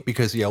 right,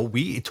 because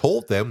we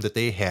told them that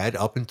they had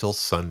up until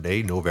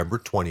Sunday, November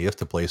 20th,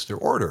 to place their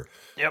order.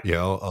 Yep.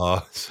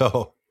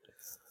 So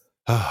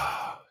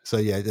so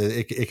yeah,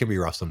 it can be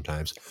rough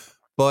sometimes,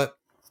 but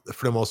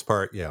for the most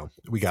part,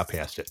 we got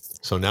past it.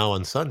 So now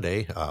on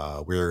Sunday,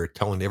 we're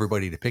telling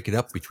everybody to pick it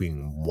up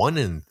between 1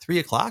 and 3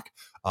 o'clock.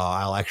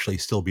 I'll actually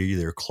still be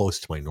there close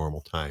to my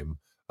normal time.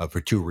 For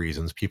 2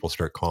 reasons: people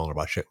start calling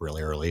about shit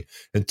really early,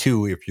 and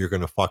 2, if you're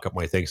going to fuck up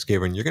my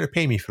Thanksgiving, you're going to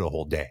pay me for the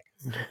whole day.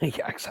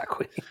 Yeah,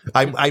 exactly.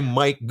 I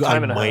might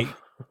Time and a half.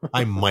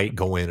 I might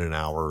go in an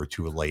hour or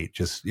 2 late,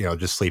 just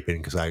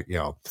sleeping because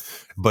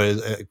but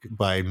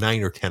by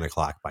 9 or 10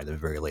 o'clock, by the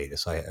very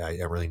latest, I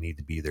really need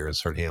to be there and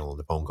start handling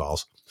the phone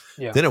calls.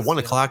 Yeah. Then at 1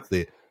 Yeah. o'clock,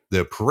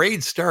 the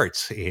parade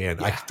starts, and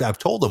Yeah. I've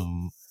told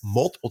them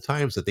multiple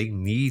times that they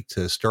need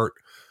to start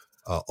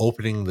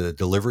opening the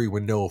delivery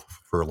window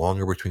for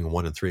longer between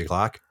 1 and 3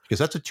 o'clock, because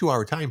that's a 2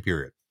 hour time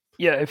period.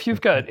 Yeah, if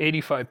you've got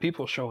 85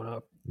 people showing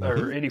up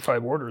Mm-hmm. or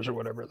 85 orders or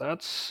whatever,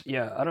 that's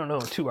I don't know,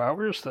 2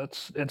 hours,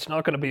 it's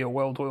not going to be a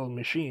well-oiled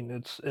machine.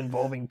 It's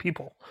involving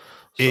people.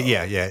 Yeah, So,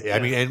 yeah. I yeah.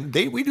 mean, and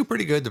we do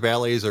pretty good. The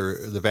valets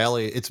are the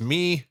valet. It's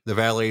me, the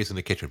valets, and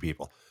the kitchen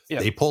people. Yeah.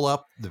 They pull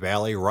up. The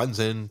valet runs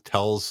in,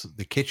 tells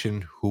the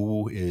kitchen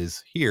who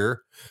is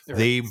here. Right.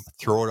 They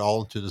throw it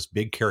all into this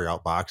big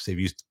carryout box. They've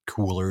used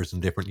coolers in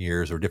different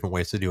years or different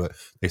ways to do it.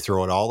 They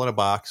throw it all in a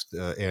box,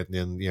 and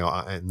then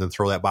and then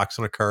throw that box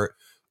in a cart.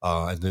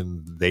 And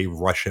then they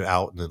rush it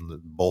out, and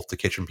then both the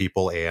kitchen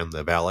people and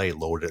the valet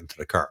load it into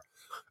the cart.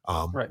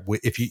 Right.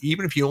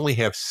 If you only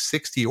have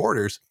 60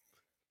 orders,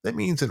 that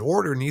means an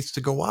order needs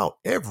to go out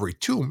every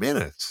 2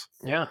 minutes.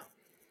 Yeah.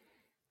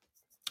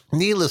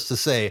 Needless to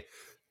say,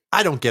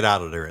 I don't get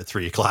out of there at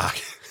 3 o'clock.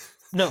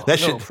 No,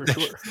 for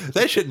sure.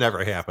 That shit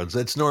never happens.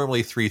 It's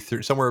normally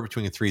somewhere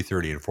between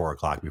 3:30 and 4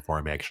 o'clock before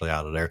I'm actually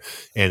out of there.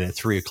 And at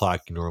 3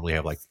 o'clock, you normally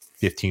have like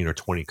 15 or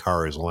 20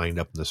 cars lined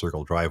up in the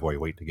circle driveway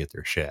waiting to get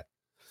their shit.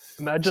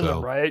 Imagine the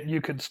riot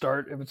you could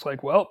start if it's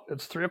like, well,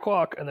 it's 3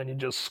 o'clock, and then you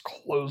just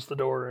close the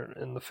door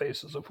in the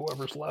faces of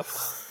whoever's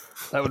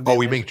left. That would be.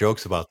 We make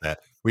jokes about that.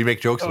 We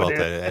make jokes about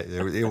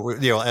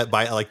that.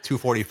 By like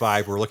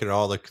 2:45, we're looking at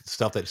all the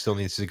stuff that still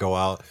needs to go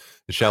out.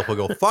 The shelf will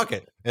go, fuck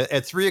it.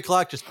 At 3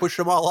 o'clock, just push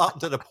them all out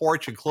into the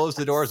porch and close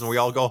the doors, and we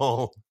all go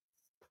home.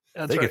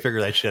 They can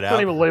figure that shit out.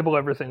 Don't even label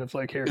everything. It's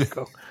like, here you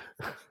go.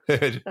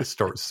 Just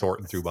start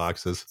sorting through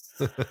boxes.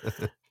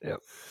 Yep.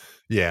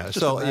 Yeah.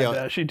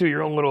 So you do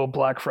your own little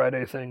Black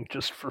Friday thing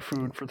just for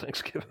food for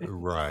Thanksgiving.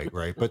 Right.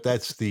 But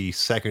that's the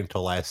second to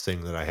last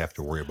thing that I have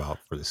to worry about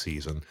for the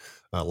season.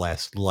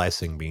 Last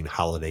thing being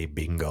holiday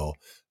bingo.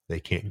 They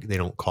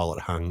don't call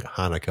it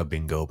Hanukkah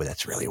bingo, but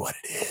that's really what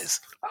it is.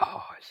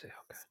 Oh, I see.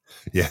 Okay.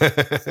 Yeah.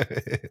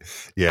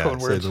 Yeah. Code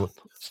words.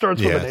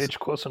 Starts with an H,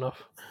 close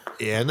enough.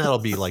 Yeah, and that'll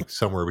be like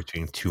somewhere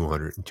between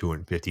 200 and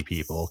 250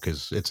 people,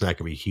 because it's not going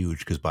to be huge,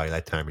 because by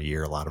that time of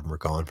year, a lot of them are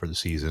gone for the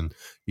season,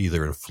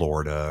 either in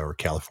Florida or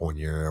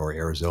California or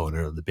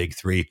Arizona, or the big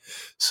three.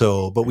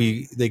 So, but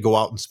they go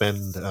out and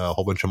spend a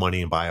whole bunch of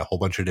money and buy a whole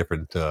bunch of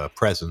different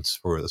presents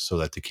so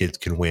that the kids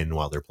can win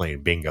while they're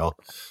playing bingo.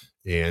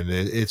 And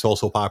it's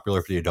also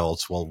popular for the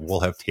adults. Well,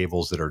 we'll have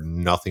tables that are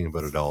nothing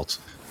but adults.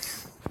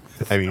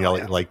 I mean,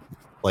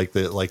 like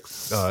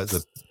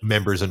the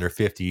members in their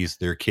 50s,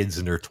 their kids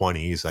in their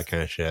 20s, that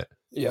kind of shit.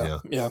 Yeah.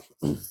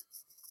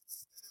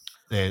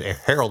 And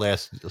Harold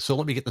asked, so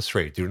let me get this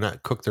straight. Do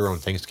not cook their own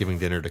Thanksgiving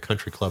dinner. The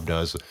country club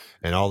does,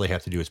 and all they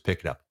have to do is pick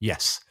it up.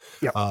 Yes.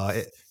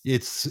 Yeah.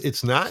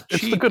 It's not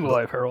cheap. It's the good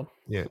life, Harold.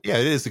 Yeah,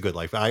 it is the good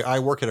life. I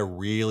work at a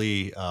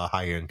really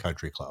high-end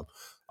country club.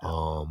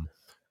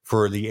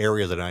 For the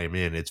area that I am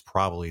in, it's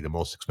probably the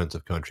most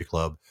expensive country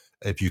club.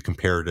 If you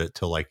compared it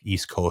to like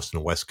East Coast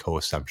and West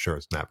Coast, I'm sure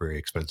it's not very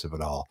expensive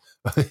at all.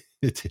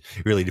 It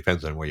really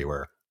depends on where you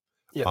were.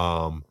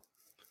 Yeah.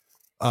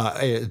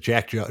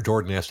 Jack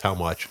Jordan asked how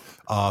much.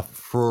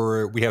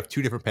 We have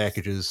two different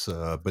packages,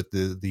 but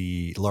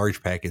the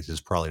large package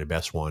is probably the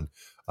best one.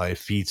 It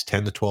feeds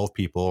 10 to 12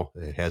 people.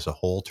 It has a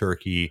whole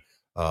turkey,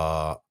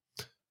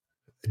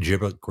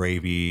 giblet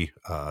gravy,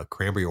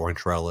 cranberry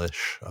orange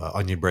relish,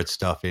 onion bread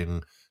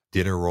stuffing,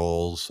 dinner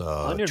rolls,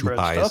 onion two bread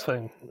pies.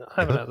 stuffing.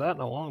 I haven't had that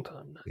in a long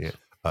time. Nice.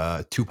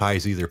 Yeah. 2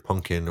 pies, either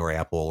pumpkin or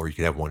apple, or you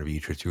can have one of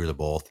each or two of the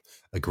both.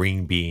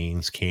 Green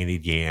beans,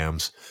 candied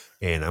yams,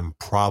 and I'm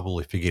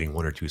probably forgetting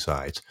 1 or 2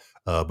 sides.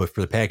 But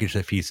for the package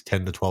that feeds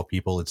 10 to 12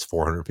 people, it's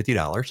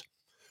 $450,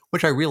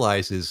 which I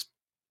realize is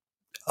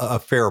a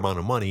fair amount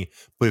of money.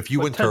 But if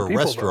you went to a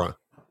restaurant,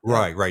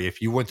 right.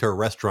 If you went to a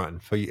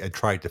restaurant and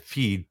tried to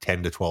feed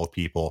 10 to 12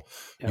 people,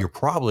 you're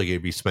probably going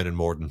to be spending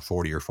more than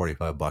 40 or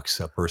 $45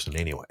 a person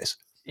anyways.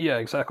 Yeah,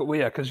 exactly. Well,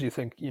 yeah, because you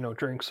think,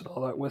 drinks and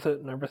all that with it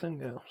and everything.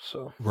 Yeah.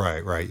 So.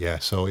 Right. Yeah.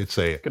 So it's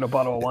get a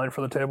bottle of wine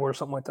for the table or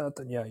something like that.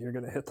 Then you're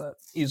going to hit that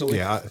easily.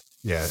 Yeah.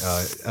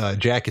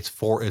 Jack, it's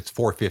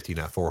 $450,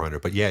 not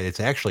 $400. But yeah, it's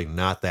actually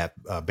not that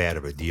bad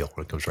of a deal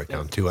when it comes right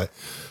down to it.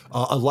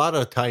 A lot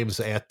of times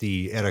at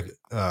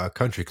a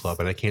country club,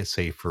 and I can't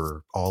say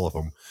for all of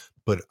them,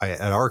 but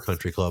at our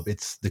country club,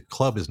 the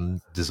club is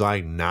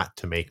designed not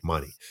to make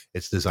money.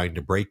 It's designed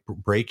to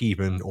break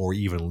even or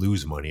even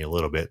lose money a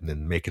little bit and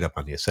then make it up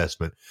on the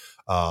assessment.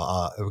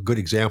 A good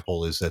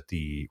example is that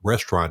the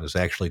restaurant is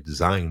actually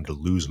designed to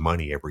lose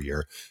money every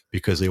year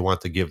because they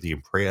want to give the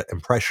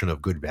impression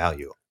of good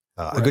value.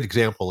 Right. A good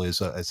example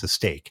is a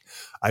steak.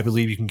 I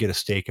believe you can get a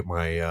steak at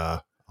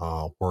my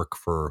work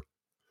for,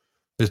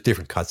 there's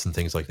different cuts and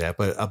things like that,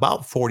 but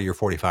about $40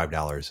 or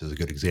 $45 is a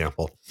good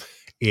example.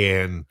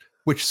 And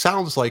which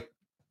sounds like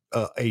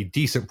a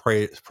decent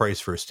price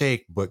for a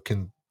steak, but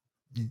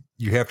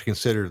you have to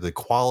consider the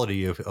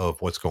quality of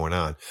what's going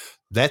on.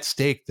 That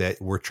steak that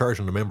we're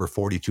charging the member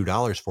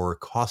 $42 for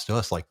cost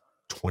us like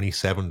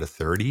 $27 to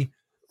 $30.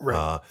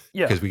 Right.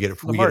 Yeah. Because we get it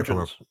The we get it from a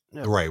margins.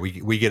 Yeah. right,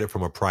 we get it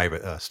from a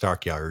private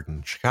stockyard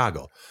in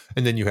Chicago,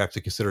 and then you have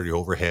to consider the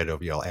overhead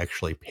of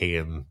actually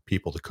paying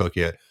people to cook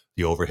it,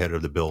 the overhead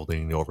of the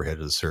building, the overhead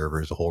of the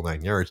servers, the whole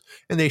 9 yards,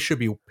 and they should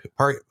be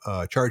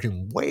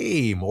charging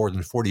way more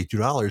than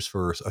 $42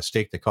 for a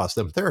steak that costs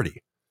them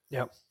 30,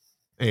 Yep.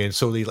 and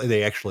so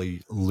they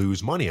actually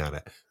lose money on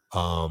it,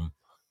 um,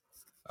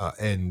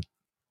 and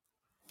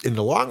in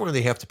the long run,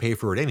 they have to pay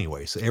for it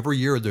anyway. So every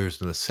year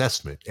there's an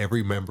assessment.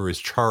 Every member is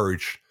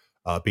charged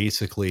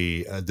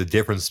basically the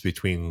difference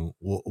between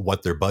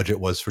what their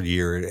budget was for the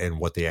year and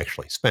what they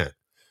actually spent.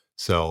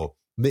 So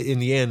in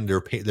the end,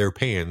 they're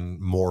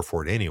paying more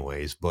for it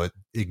anyways, but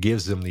it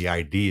gives them the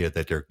idea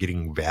that they're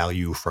getting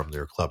value from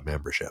their club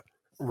membership.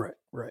 Right.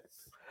 Right.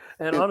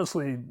 And It-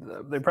 honestly,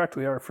 they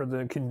practically are for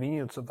the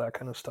convenience of that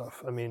kind of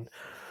stuff. I mean,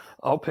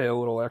 I'll pay a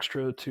little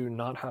extra to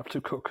not have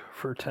to cook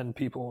for 10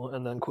 people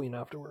and then clean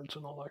afterwards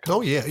and all that kind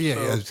oh of yeah, stuff. yeah,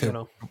 yeah.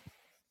 So,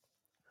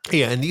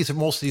 Yeah, and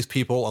most of these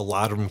people, a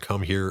lot of them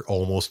come here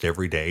almost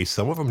every day.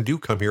 Some of them do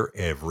come here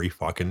every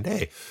fucking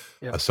day.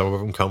 yeah. Some of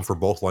them come for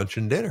both lunch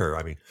and dinner.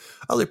 I mean,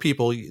 other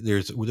people,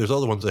 there's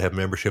other ones that have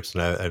memberships,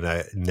 and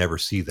I never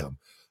see them.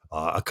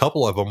 A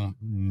couple of them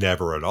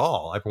never at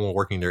all. I've been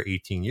working there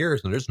 18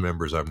 years, and there's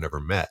members I've never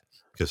met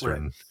because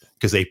Right.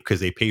 because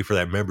they pay for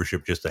that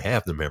membership just to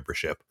have the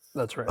membership.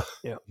 That's right.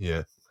 Yeah.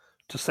 Yeah.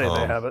 Just say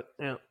they have it.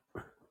 Yeah.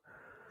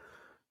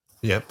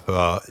 Yep.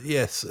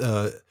 Yes.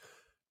 Uh,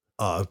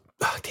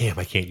 Damn,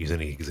 I can't use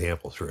any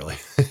examples really,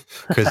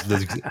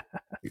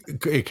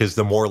 because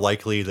the more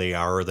likely they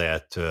are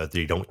that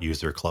they don't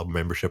use their club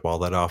membership all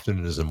that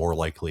often, is the more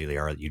likely they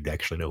are that you'd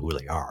actually know who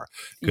they are.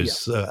 Yeah.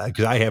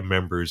 Because I have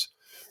members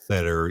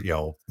that are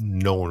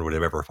no one would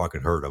have ever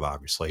fucking heard of,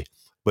 obviously.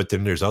 But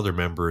then there's other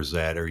members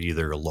that are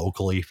either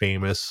locally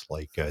famous,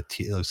 like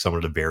some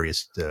of the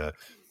various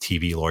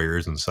TV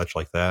lawyers and such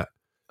like that,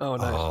 Oh,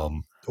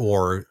 nice.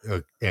 or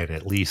and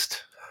at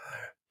least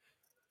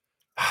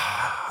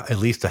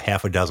a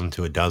half a dozen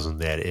to a dozen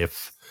that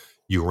if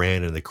you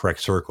ran in the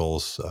correct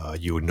circles,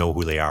 you would know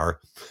who they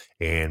are.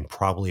 And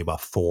probably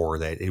about four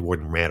that it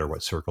wouldn't matter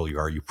what circle you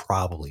are, you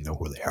probably know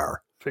who they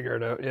are. Figure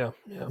it out. Yeah.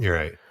 Yeah. You're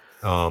right.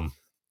 Oh,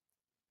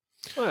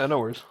 yeah, no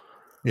worries.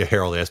 Yeah,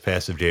 Harold asked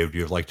Passive J, would you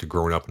have liked to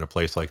grown up in a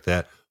place like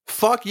that?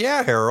 Fuck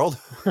yeah, Harold.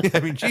 I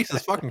mean,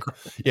 Jesus fucking,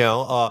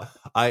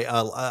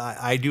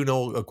 I do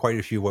know quite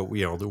a few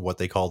what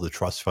they call the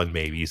trust fund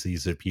babies.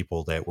 These are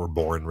people that were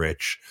born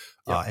rich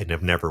Yep. and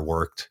have never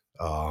worked.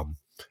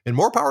 And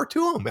more power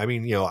to them. I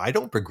mean, I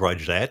don't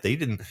begrudge that. They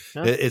didn't.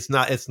 No. It's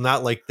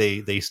not like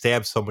they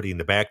stabbed somebody in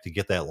the back to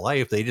get that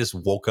life. They just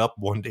woke up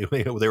one day.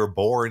 They were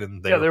born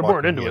and Yeah, they're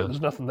born fucking, into it.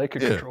 There's nothing they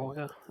could yeah. control.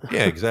 Yeah.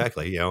 Yeah,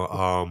 exactly.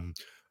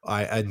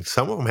 And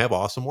some of them have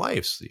awesome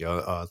lives.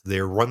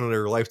 They're running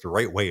their life the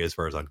right way, as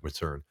far as I'm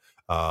concerned.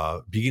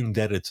 Being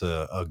that it's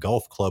a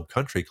golf club,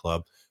 country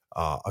club,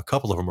 a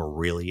couple of them are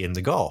really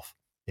into golf,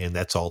 and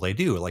that's all they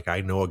do. Like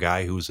I know a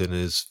guy who's in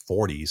his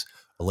 40s,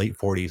 late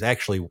 40s.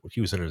 Actually, he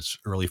was in his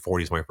early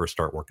 40s when I first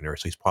started working there,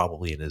 so he's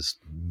probably in his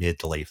mid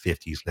to late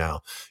 50s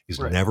now. He's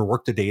Right. never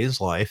worked a day in his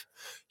life.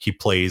 He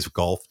plays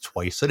golf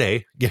twice a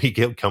day.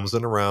 Comes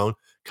in around,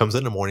 comes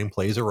in the morning,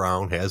 plays a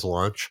round, has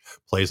lunch,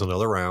 plays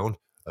another round.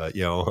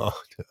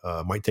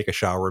 Might take a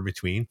shower in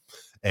between,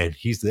 and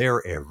he's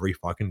there every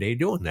fucking day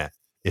doing that.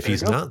 If There you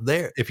he's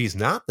go.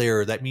 not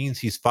there, that means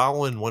he's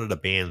following one of the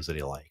bands that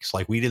he likes.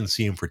 Like we didn't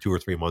see him for 2 or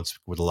 3 months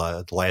with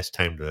the last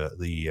time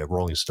the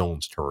Rolling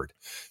Stones toured,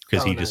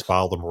 because Oh, he nice. just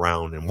followed them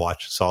around and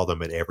saw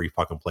them at every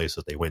fucking place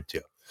that they went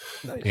to.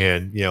 Nice.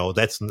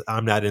 And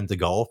I'm not into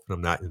golf and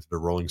I'm not into the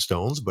Rolling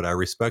Stones, but I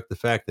respect the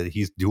fact that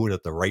he's doing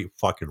it the right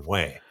fucking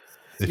way.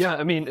 Yeah,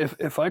 I mean,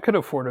 if I could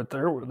afford it,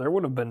 there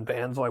would have been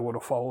bands I would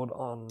have followed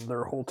on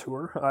their whole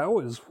tour. I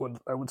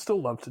would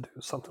still love to do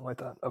something like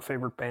that, a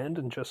favorite band,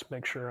 and just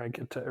make sure I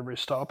get to every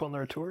stop on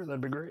their tour.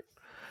 That'd be great.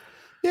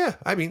 Yeah,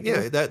 I mean,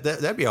 yeah,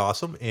 that'd be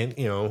awesome. And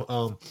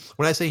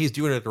when I say he's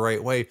doing it the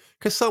right way,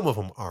 because some of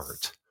them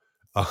aren't.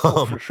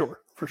 Oh, for sure,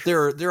 for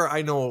sure. There,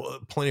 I know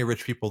plenty of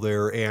rich people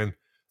there, and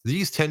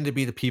these tend to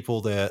be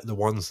the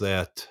ones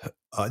that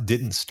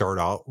didn't start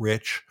out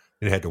rich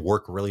and had to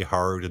work really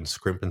hard and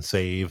scrimp and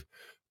save,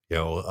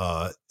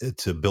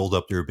 to build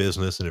up their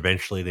business, and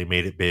eventually they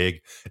made it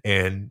big,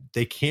 and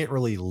they can't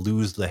really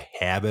lose the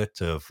habit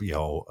of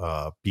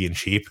being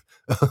cheap.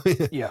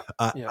 Yeah,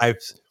 I, yeah. I've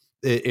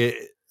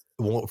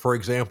well, for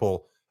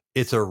example,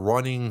 it's a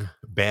running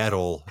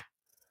battle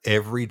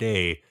every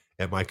day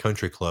at my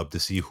country club to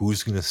see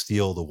who's going to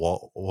steal the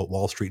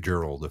Wall Street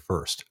Journal the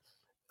first.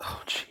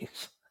 Oh,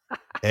 jeez.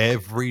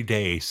 Every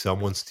day,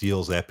 someone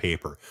steals that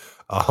paper.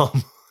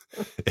 Um,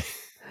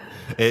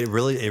 it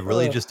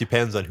really just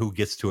depends on who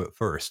gets to it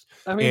first.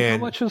 I mean, how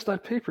And much is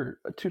that paper?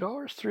 $2,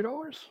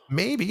 $3?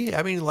 maybe,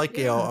 I mean, like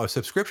Yeah. a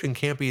subscription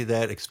can't be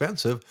that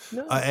expensive.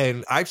 No.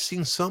 And I've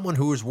seen someone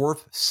who is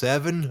worth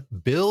 $7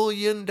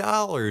 billion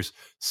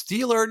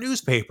steal our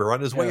newspaper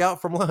on his way Yeah.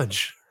 out from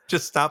lunch.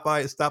 Just stop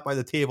by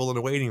the table in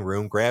the waiting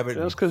room, grab it,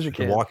 Just 'cause you and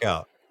can. walk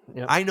out.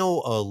 Yeah. I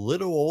know a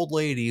little old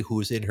lady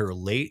who's in her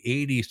late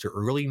 80s to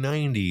early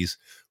 90s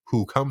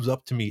who comes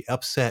up to me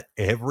upset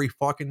every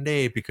fucking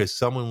day because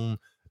someone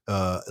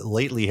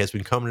lately has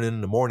been coming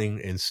in the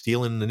morning and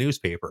stealing the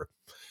newspaper.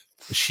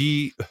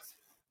 She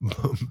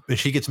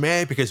she gets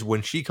mad because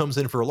when she comes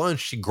in for lunch,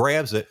 she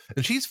grabs it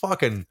and she's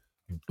fucking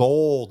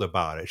bold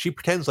about it. She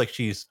pretends like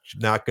she's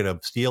not gonna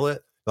steal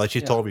it. Like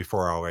she told me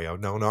 4 hours ago,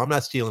 no, I'm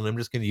not stealing. I'm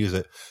just gonna use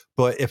it.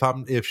 But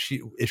if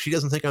she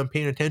doesn't think I'm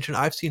paying attention,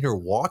 I've seen her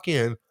walk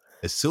in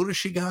as soon as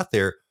she got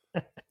there,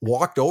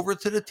 walked over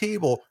to the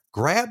table,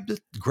 grabbed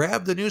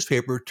the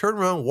newspaper, turned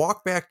around,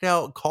 walked back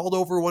out, called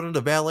over one of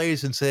the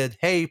valets and said,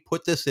 "Hey,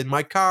 put this in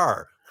my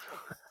car."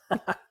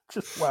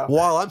 Just wow.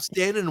 While I'm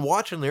standing and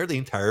watching there the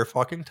entire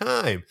fucking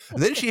time.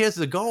 And then she has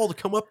the gall to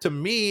come up to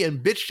me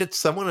and bitch that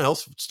someone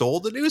else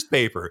stole the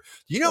newspaper.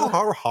 You know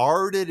how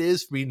hard it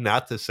is for me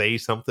not to say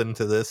something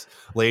to this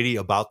lady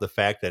about the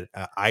fact that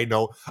I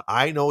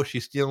know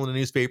she's stealing the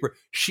newspaper.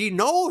 She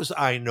knows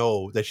I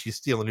know that she's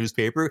stealing the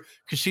newspaper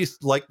because she's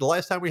like, the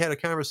last time we had a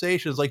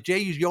conversation, it's like, Jay,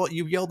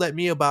 you yelled at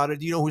me about it.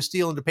 Do you know who's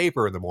stealing the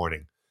paper in the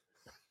morning?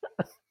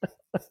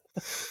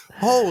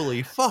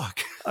 Holy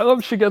fuck. I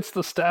love she gets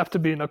the staff to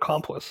be an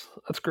accomplice.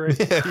 That's great.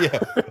 Yeah.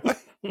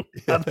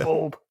 That's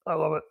bold. I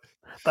love it.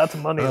 That's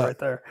money right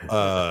there.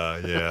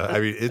 Yeah. I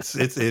mean,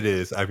 it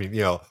is. I mean,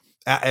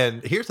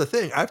 and here's the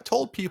thing. I've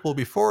told people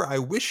before, I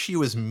wish she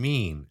was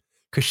mean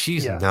because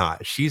she's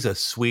not. She's a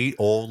sweet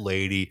old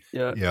lady.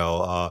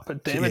 Yeah.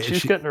 But damn it,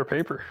 she's getting her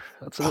paper.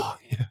 That's it. Oh,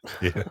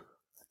 yeah.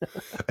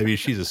 I mean,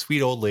 she's a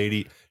sweet old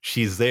lady.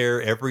 She's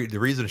there the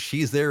reason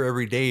she's there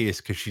every day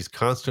is because she's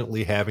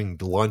constantly having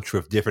lunch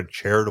with different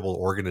charitable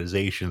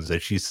organizations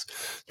that she's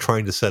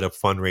trying to set up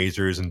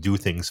fundraisers and do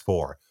things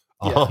for.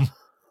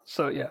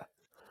 So yeah.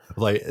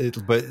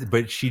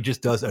 But she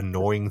just does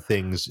annoying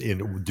things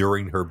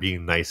during her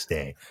being nice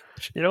day.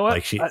 You know what? I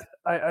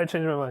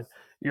changed my mind.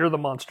 You're the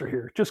monster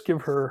here. Just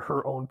give her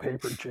her own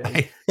paper,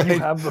 Jay. You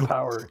have the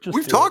power.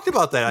 We've talked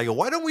about that. I go,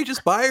 why don't we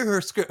just buy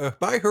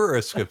her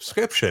a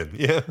subscription?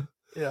 Yeah.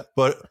 Yeah.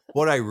 But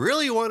what I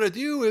really want to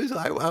do is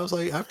I was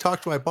like, I've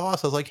talked to my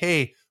boss. I was like,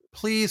 hey,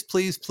 please,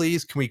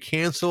 can we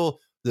cancel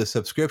the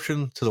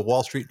subscription to the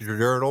Wall Street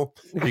Journal?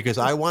 Because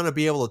I want to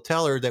be able to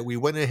tell her that we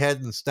went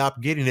ahead and stopped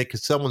getting it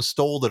because someone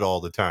stole it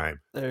all the time.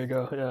 There you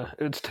go. Yeah.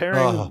 It's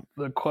tearing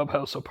the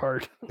clubhouse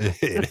apart.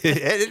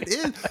 It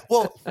is.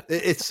 Well,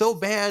 it's so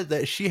bad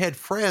that she had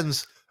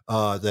friends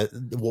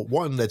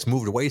one that's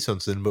moved away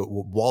since then, but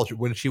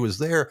when she was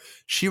there,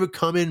 she would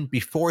come in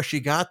before she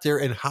got there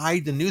and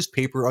hide the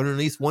newspaper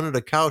underneath one of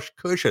the couch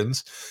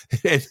cushions,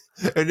 and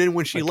then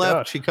when she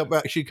left, she'd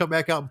come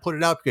back out and put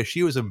it out because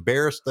she was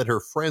embarrassed that her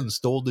friends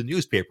stole the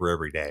newspaper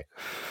every day.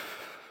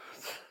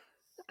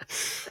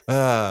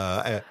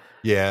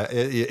 Yeah,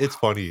 it's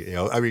funny.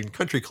 I mean,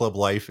 country club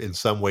life in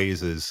some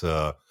ways is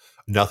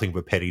nothing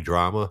but petty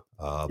drama,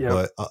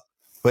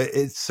 but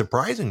it's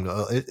surprising.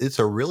 It's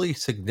a really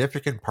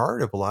significant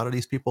part of a lot of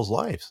these people's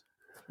lives.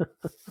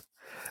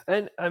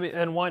 And I mean,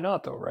 and why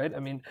not though, right? I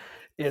mean,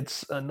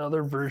 it's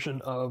another version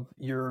of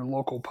your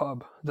local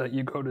pub that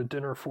you go to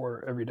dinner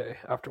for every day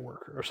after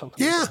work or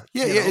something. Yeah,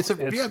 it's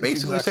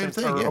basically the same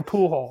thing. Or a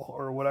pool hall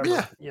or whatever.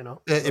 Yeah,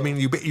 So. I mean,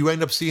 you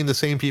end up seeing the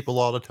same people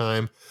all the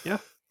time. Yeah.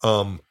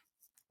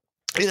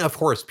 And of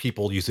course,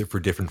 people use it for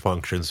different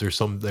functions. There's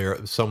some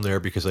there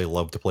because they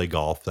love to play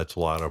golf. That's a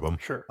lot of them.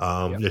 Sure.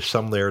 There's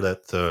some there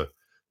that,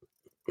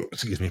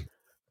 excuse me,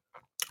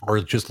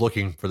 are just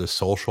looking for the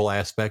social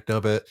aspect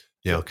of it.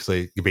 Because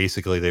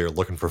they're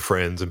looking for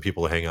friends and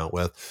people to hang out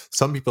with.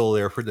 Some people are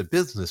there for the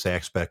business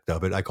aspect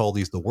of it. I call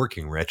these the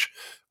working rich.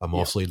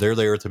 Mostly, they're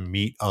there to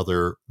meet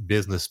other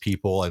business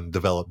people and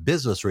develop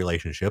business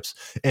relationships.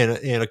 And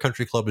a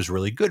country club is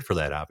really good for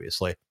that,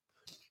 obviously.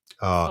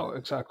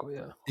 Exactly.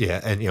 Yeah.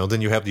 Yeah, and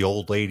then you have the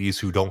old ladies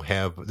who don't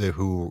have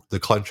the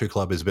country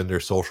club has been their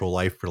social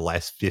life for the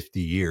last 50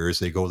 years.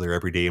 They go there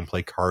every day and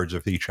play cards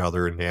with each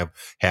other and have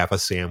half a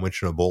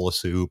sandwich and a bowl of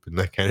soup and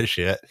that kind of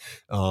shit.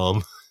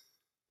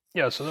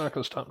 Yeah, so they're not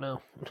going to stop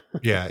now.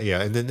 yeah,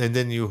 and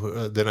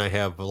then I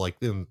have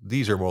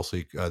these are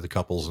mostly the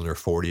couples in their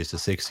 40s to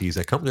 60s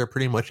that come there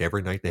pretty much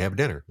every night to have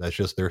dinner. That's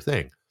just their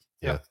thing.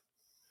 Yeah.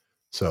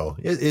 So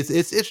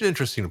it's an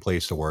interesting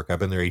place to work. I've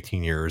been there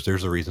 18 years.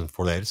 There's a reason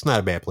for that. It's not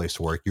a bad place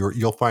to work.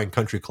 You'll find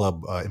country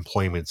club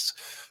employment's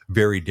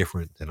very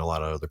different than a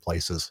lot of other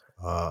places.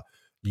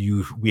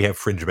 We have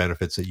fringe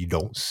benefits that you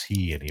don't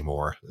see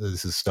anymore.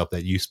 This is stuff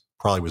that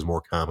probably was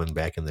more common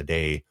back in the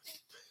day.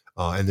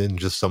 And then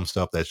just some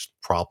stuff that's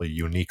probably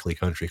uniquely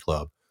country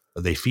club.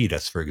 They feed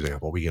us, for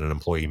example. We get an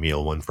employee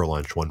meal, one for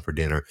lunch, one for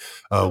dinner.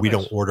 We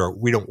don't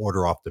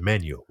order off the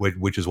menu,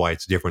 which is why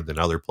it's different than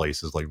other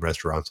places like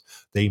restaurants.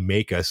 They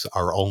make us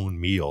our own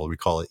meal. We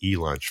call it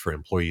e-lunch for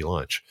employee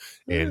lunch,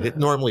 and it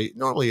normally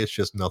it's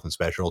just nothing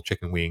special: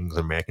 chicken wings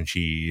and mac and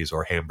cheese,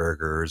 or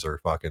hamburgers, or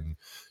fucking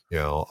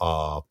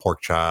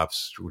pork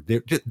chops.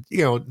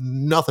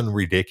 Nothing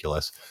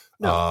ridiculous.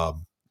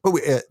 No. But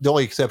the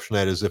only exception to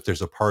that is if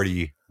there's a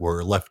party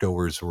where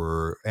leftovers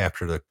were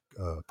after the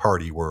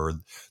party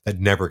that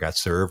never got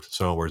served.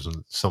 So in other words,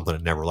 something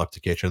that never left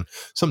the kitchen.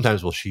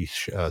 Sometimes we'll see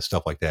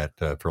stuff like that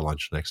for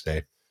lunch the next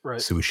day. Right.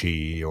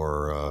 sushi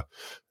or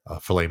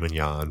filet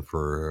mignon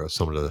for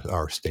some of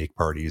our steak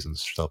parties and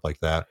stuff like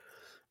that.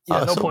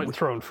 Yeah, no So point in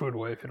throwing food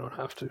away if you don't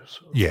have to.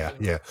 So yeah,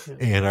 yeah, yeah.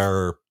 and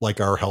our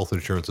health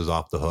insurance is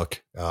off the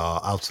hook.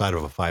 Outside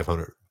of a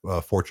 500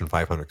 Fortune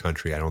 500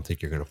 country, I don't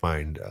think you're going to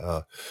find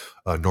a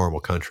normal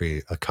company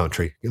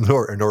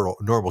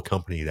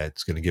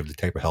that's going to give the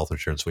type of health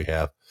insurance we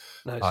have.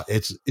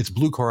 Nice. It's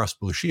Blue Cross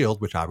Blue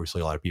Shield, which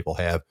obviously a lot of people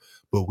have,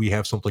 but we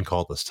have something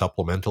called the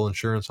supplemental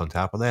insurance on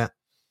top of that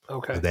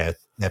Okay.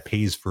 that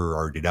pays for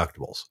our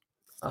deductibles,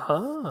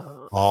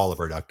 Uh-huh. all of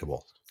our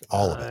deductibles,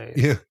 all of it.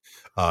 Yeah.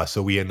 Nice.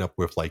 So we end up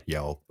with like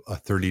a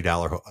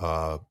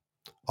 $30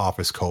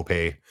 office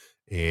copay,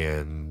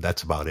 and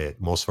that's about it.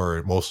 Most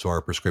of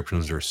our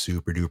prescriptions are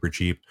super duper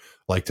cheap,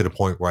 like to the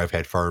point where I've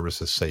had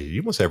pharmacists say,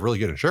 "You must have really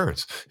good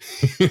insurance,"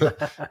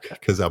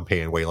 because I'm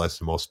paying way less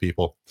than most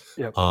people.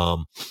 Yep.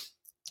 Um,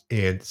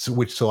 and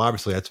so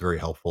obviously that's very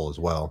helpful as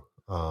well.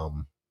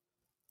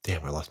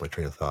 Damn, I lost my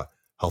train of thought.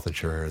 Health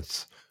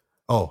insurance.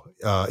 Oh,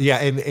 yeah,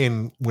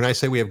 and when I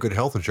say we have good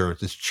health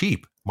insurance, it's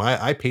cheap.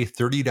 I pay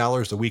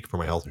 $30 a week for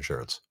my health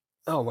insurance.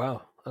 Oh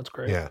wow, that's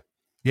great. Yeah.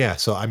 Yeah,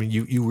 so, I mean,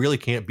 you really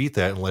can't beat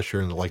that unless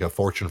you're in, like, a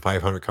Fortune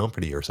 500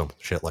 company or some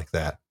shit like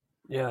that.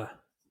 Yeah.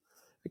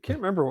 I can't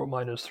remember what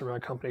mine is through my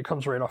company. It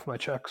comes right off my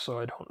check, so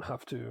I don't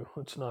have to.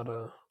 It's not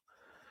a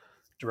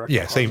direct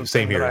Yeah, deposit same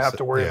thing that here. I have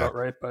to worry Yeah. about,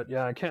 right? But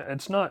yeah, I can't.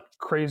 It's not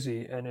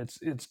crazy, and it's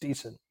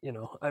decent.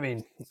 I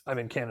mean, I'm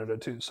in Canada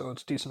too, so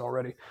it's decent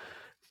already,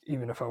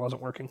 even if I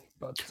wasn't working.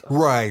 But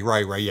Right,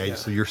 yeah, yeah,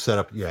 so you're set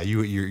up yeah,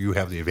 you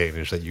have the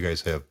advantage that you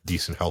guys have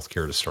decent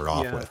healthcare to start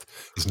off yeah, with.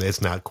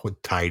 It's not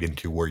quite tied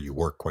into where you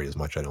work quite as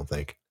much, I don't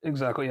think.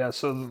 exactly. Yeah.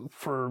 So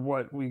for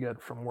what we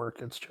get from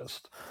work, it's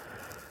just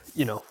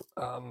you know,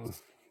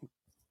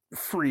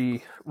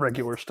 free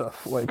regular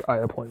stuff like eye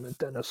appointment,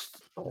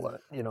 dentist, all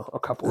that. A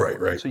couple Right.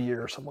 appointments a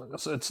year or something like that.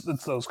 So it's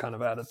those kind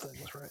of added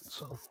things, right?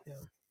 So yeah.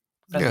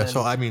 And Yeah, so,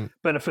 then I mean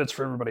benefits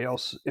for everybody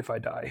else if I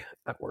die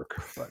at work.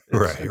 But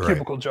it's a right.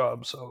 cubicle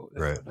job, so it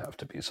Right. would have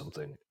to be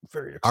something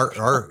very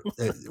exceptional. Our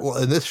well,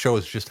 and this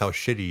shows just how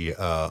shitty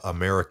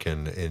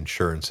American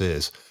insurance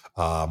is.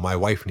 My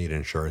wife needed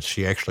insurance.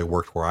 She actually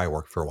worked where I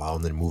worked for a while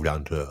and then moved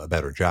on to a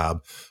better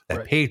job that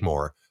Right. paid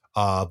more.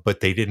 But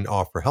they didn't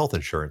offer health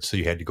insurance, so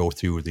you had to go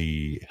through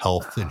the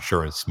health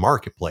insurance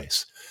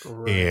marketplace,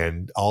 Right.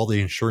 and all the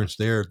insurance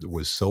there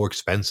was so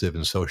expensive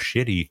and so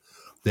shitty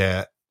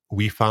that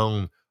we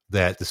found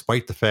that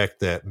despite the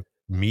fact that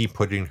me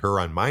putting her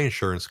on my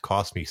insurance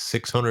cost me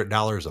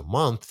 $600 a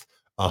month.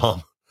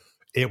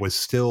 It was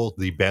still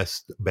the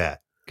best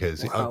bet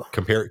because Wow.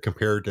 compared to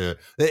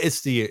the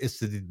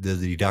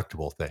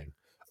deductible thing.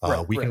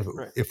 Right. We Right. can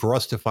Right. if for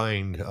us to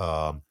find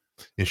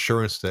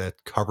insurance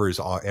that covers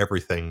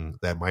everything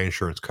that my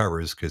insurance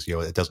covers, because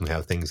it doesn't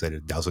have things that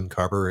it doesn't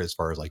cover as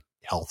far as like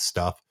health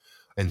stuff,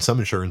 and some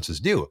insurances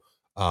do.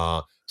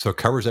 So it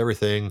covers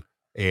everything,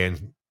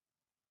 and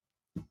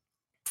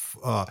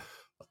uh,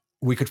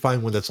 we could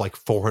find one that's like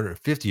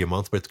 450 a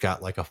month, but it's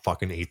got like a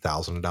fucking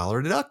 $8,000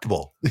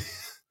 deductible.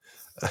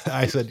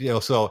 I said,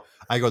 so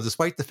I go,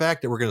 despite the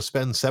fact that we're going to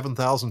spend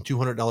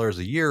 $7,200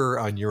 a year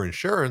on your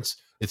insurance,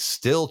 it's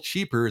still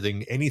cheaper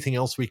than anything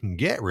else we can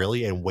get,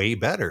 really, and way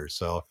better.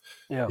 So,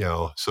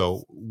 Yeah.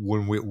 so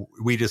when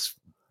we just,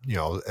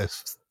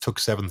 took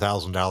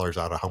 $7,000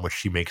 out of how much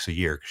she makes a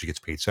year because she gets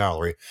paid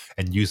salary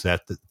and use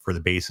that for the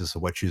basis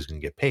of what she's going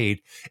to get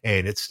paid.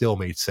 And it still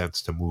made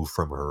sense to move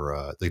from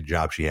her, the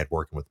job she had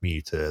working with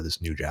me to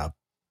this new job.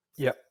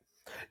 Yeah.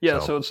 Yeah.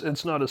 So, So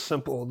it's not as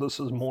simple. This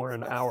is more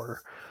an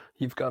hour.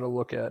 You've got to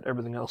look at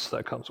everything else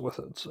that comes with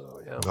it.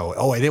 So yeah.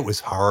 and it was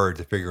hard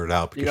to figure it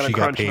out You because got to she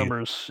got crunch paid.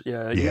 numbers.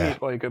 Yeah, you Yeah.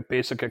 need like a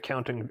basic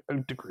accounting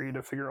degree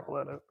to figure all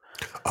that out.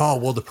 Oh,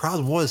 well, the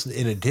problem was,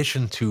 in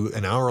addition to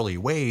an hourly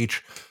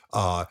wage,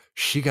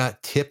 she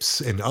got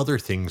tips and other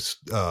things,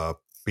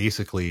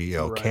 basically,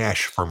 Right.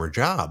 cash from her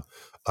job.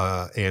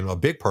 And a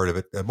big part of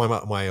it,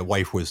 my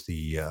wife was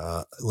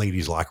the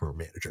ladies' locker room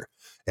manager.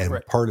 And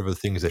Right. part of the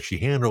things that she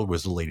handled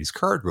was the ladies'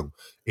 card room.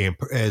 And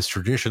as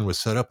tradition was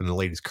set up in the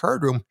ladies'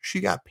 card room, she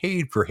got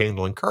paid for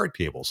handling card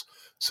tables.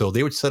 So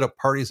they would set up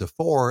parties of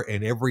 4,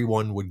 and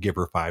everyone would give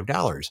her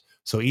 $5.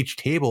 So each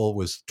table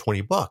was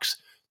 $20.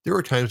 There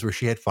were times where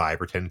she had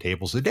 5 or 10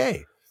 tables a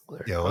day.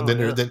 There you And go. then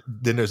Yeah.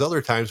 then there's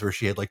other times where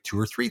she had like 2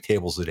 or 3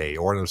 tables a day,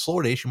 or on a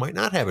slow day she might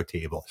not have a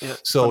table. Yeah.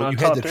 So But on you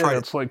had to top day, try.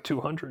 that's like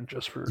 200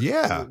 just for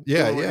Yeah,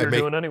 doing what you're make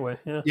doing anyway.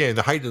 Yeah. yeah. In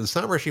the height of the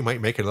summer, she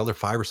might make another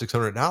 $500 or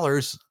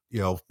 $600.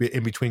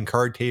 In between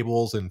card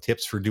tables and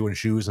tips for doing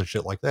shoes and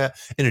shit like that,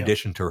 in Yeah.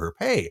 addition to her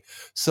pay.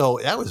 So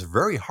that was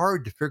very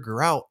hard to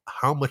figure out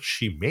how much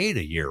she made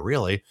a year,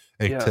 really,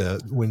 and Yeah.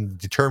 when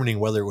determining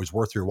whether it was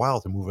worth her while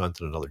to move on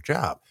to another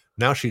job.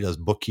 Now she does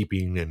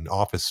bookkeeping and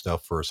office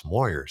stuff for some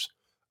lawyers,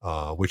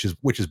 which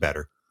is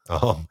better.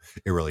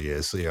 It really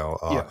is.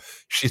 Yeah.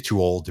 She's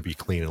too old to be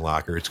cleaning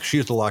lockers. She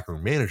was the locker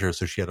room manager,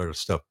 so she had other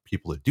stuff,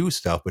 people to do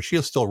stuff, but she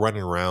was still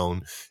running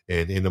around.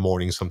 And in the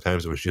morning,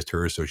 sometimes it was just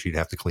her, so she'd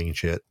have to clean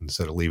shit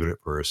instead of leaving it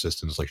for her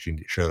assistants like she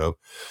should have.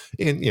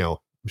 And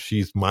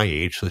she's my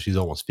age, so she's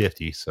almost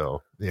 50.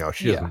 So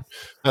she Yeah. doesn't.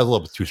 That's a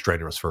little bit too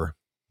strenuous for her.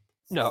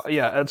 No,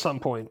 yeah, at some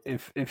point,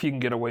 if you can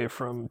get away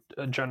from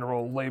a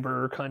general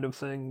labor kind of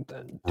thing,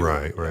 then do it.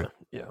 Right, Yeah, right.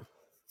 yeah.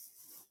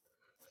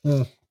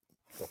 Mm.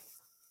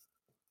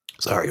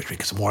 Sorry, I was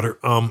drinking some water.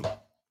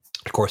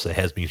 Of course, that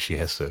has means she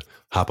has to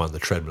hop on the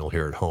treadmill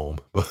here at home,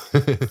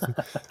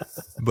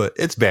 but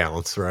it's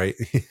balance, right?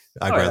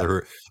 I'd Oh yeah, rather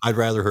her I'd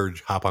rather her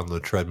hop on the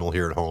treadmill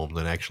here at home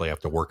than actually have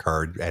to work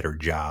hard at her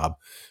job.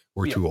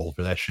 We're yeah, too old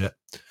for that shit.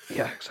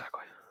 yeah,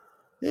 exactly.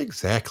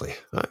 Exactly.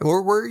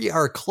 We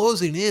are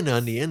closing in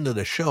on the end of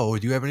the show.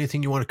 Do you have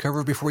anything you want to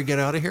cover before we get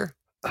out of here?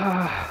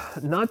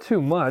 Not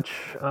too much.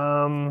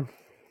 No,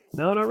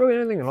 not really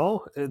anything at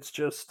all. It's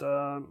just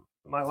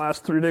my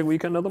last 3-day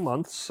weekend of the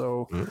month.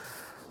 So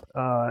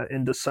Mm.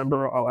 in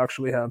December, I'll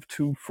actually have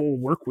 2 full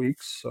work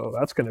weeks. So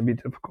that's going to be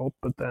difficult.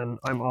 But then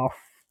I'm off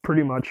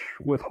pretty much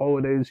with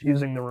holidays,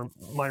 using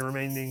my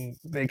remaining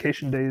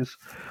vacation days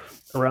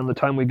around the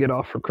time we get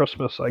off for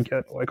Christmas. I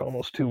get like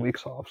almost 2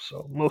 weeks off.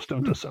 So most of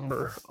Hmm.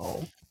 December,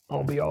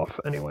 I'll be off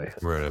anyway,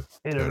 Right.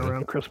 in and Right.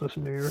 around Christmas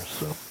and New Year's.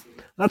 So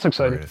that's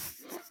exciting. Right.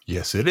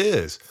 Yes, it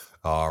is.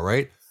 All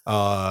right.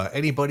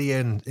 Anybody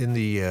in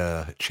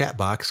the chat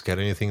box got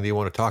anything they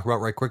want to talk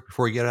about right quick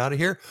before we get out of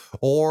here?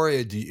 Or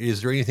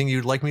is there anything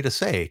you'd like me to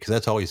say? Because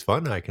that's always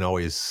fun. I can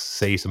always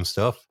say some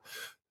stuff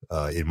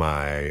in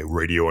my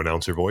radio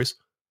announcer voice.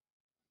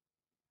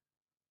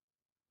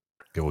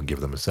 It will give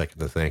them a second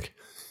to think.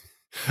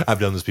 I've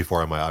done this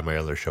before on my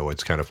other show.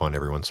 It's kind of fun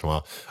every once in a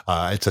while.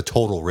 It's a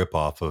total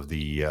ripoff of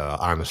the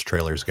Honest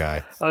Trailers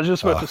guy. I was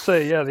just about Uh, to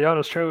say, yeah, the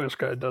Honest Trailers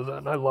guy does that,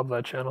 and I love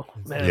that channel.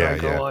 Man, I yeah,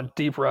 go yeah, on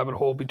deep rabbit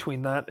hole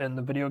between that and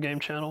the video game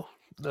channel.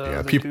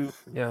 yeah. The two,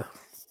 yeah.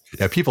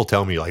 Yeah, people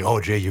tell me like,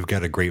 "Oh, Jay, you've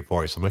got a great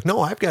voice." I'm like,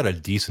 "No, I've got a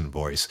decent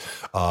voice."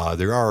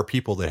 There are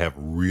people that have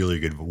really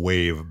good,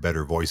 way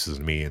better voices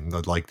than me,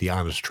 and like the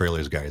Honest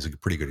Trailers guy is a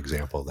pretty good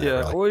example of that. Yeah,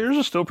 Really. well, yours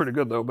is still pretty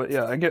good though, but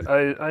yeah,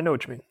 I know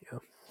what you mean. Yeah,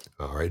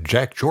 All right,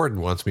 Jack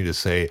Jordan wants me to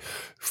say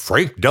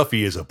Frank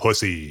Duffy is a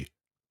pussy.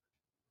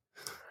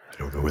 I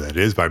don't know who that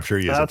is, but I'm sure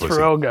he is a that's for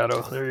pussy.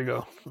 Elgato. There you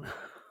go.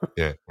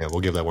 Yeah, yeah.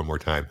 We'll give that one more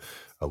time.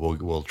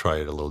 We'll try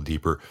it a little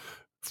deeper.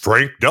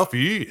 Frank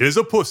Duffy is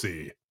a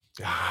pussy.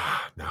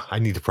 No, I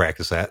need to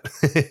practice that.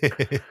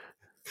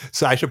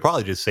 So I should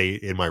probably just say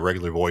it in my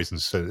regular voice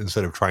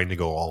instead of trying to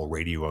go all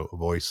radio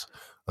voice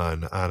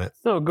on it.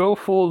 No, go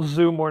full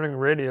Zoo Morning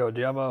Radio. Do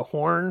you have a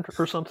horn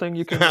or something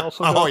you can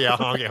also Oh go? yeah,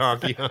 honky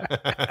honky.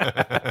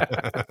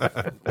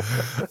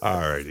 All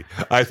righty.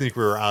 I think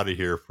we're out of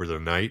here for the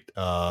night.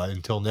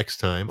 Until next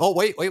time. Oh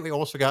wait, we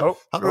almost forgot. Oh,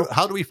 oh,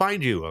 How do we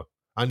find you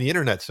on the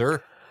internet,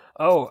 sir?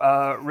 oh,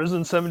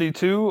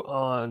 Risen72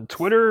 on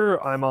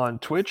Twitter. I'm on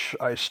Twitch.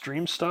 I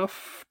stream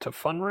stuff to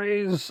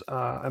fundraise.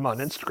 I'm on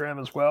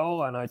Instagram as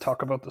well, and I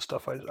talk about the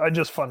stuff I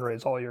just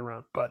fundraise all year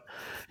round. But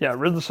yeah,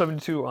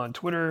 Risen72 on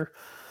Twitter,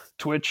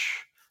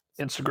 Twitch,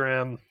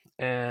 Instagram,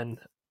 and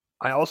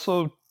I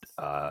also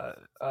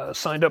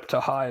signed up to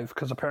Hive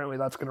because apparently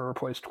that's going to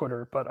replace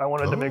Twitter. But I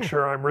wanted to make Oh,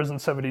 sure I'm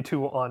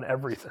Risen72 on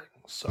everything.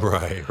 So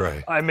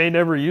right. I may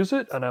never use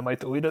it, and I might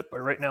delete it.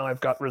 But right now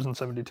I've got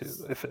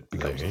Risen72 if it There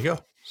becomes a you thing. go.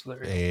 So there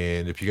you go.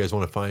 And if you guys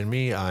want to find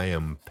me, I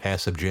am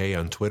Passive J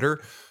on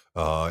Twitter.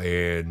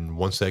 And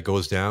once that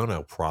goes down,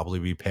 I'll probably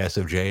be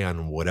Passive J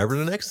on whatever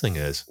the next thing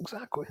is.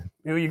 Exactly.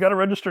 You got to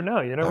register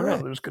now. You never All know.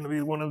 right. There's going to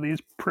be one of these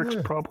pricks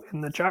Yeah. probably in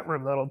the chat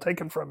room that'll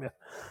take it from you.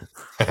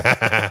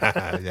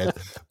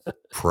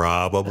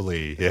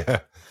 Probably, yeah.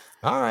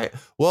 All right.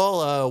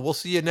 Well, we'll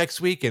see you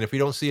next week, and if we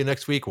don't see you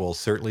next week, we'll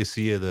certainly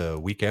see you the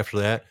week after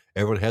that.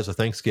 Everyone has a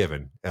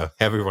Thanksgiving.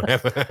 Everyone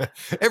have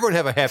everyone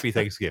have a happy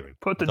Thanksgiving.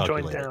 Put the We'll talk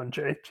to you joint later. down,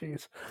 Jay.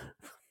 Jeez.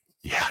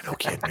 Yeah, no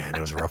kidding, man. It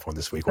was a rough one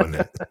this week, wasn't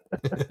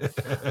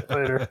it?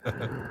 Later.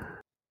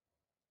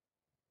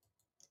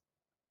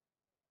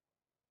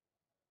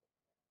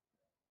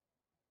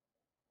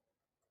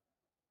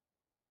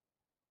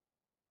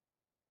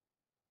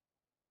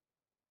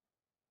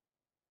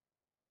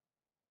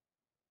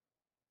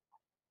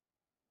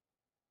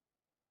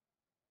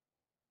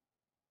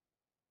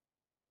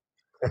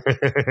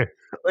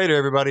 Later,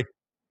 everybody.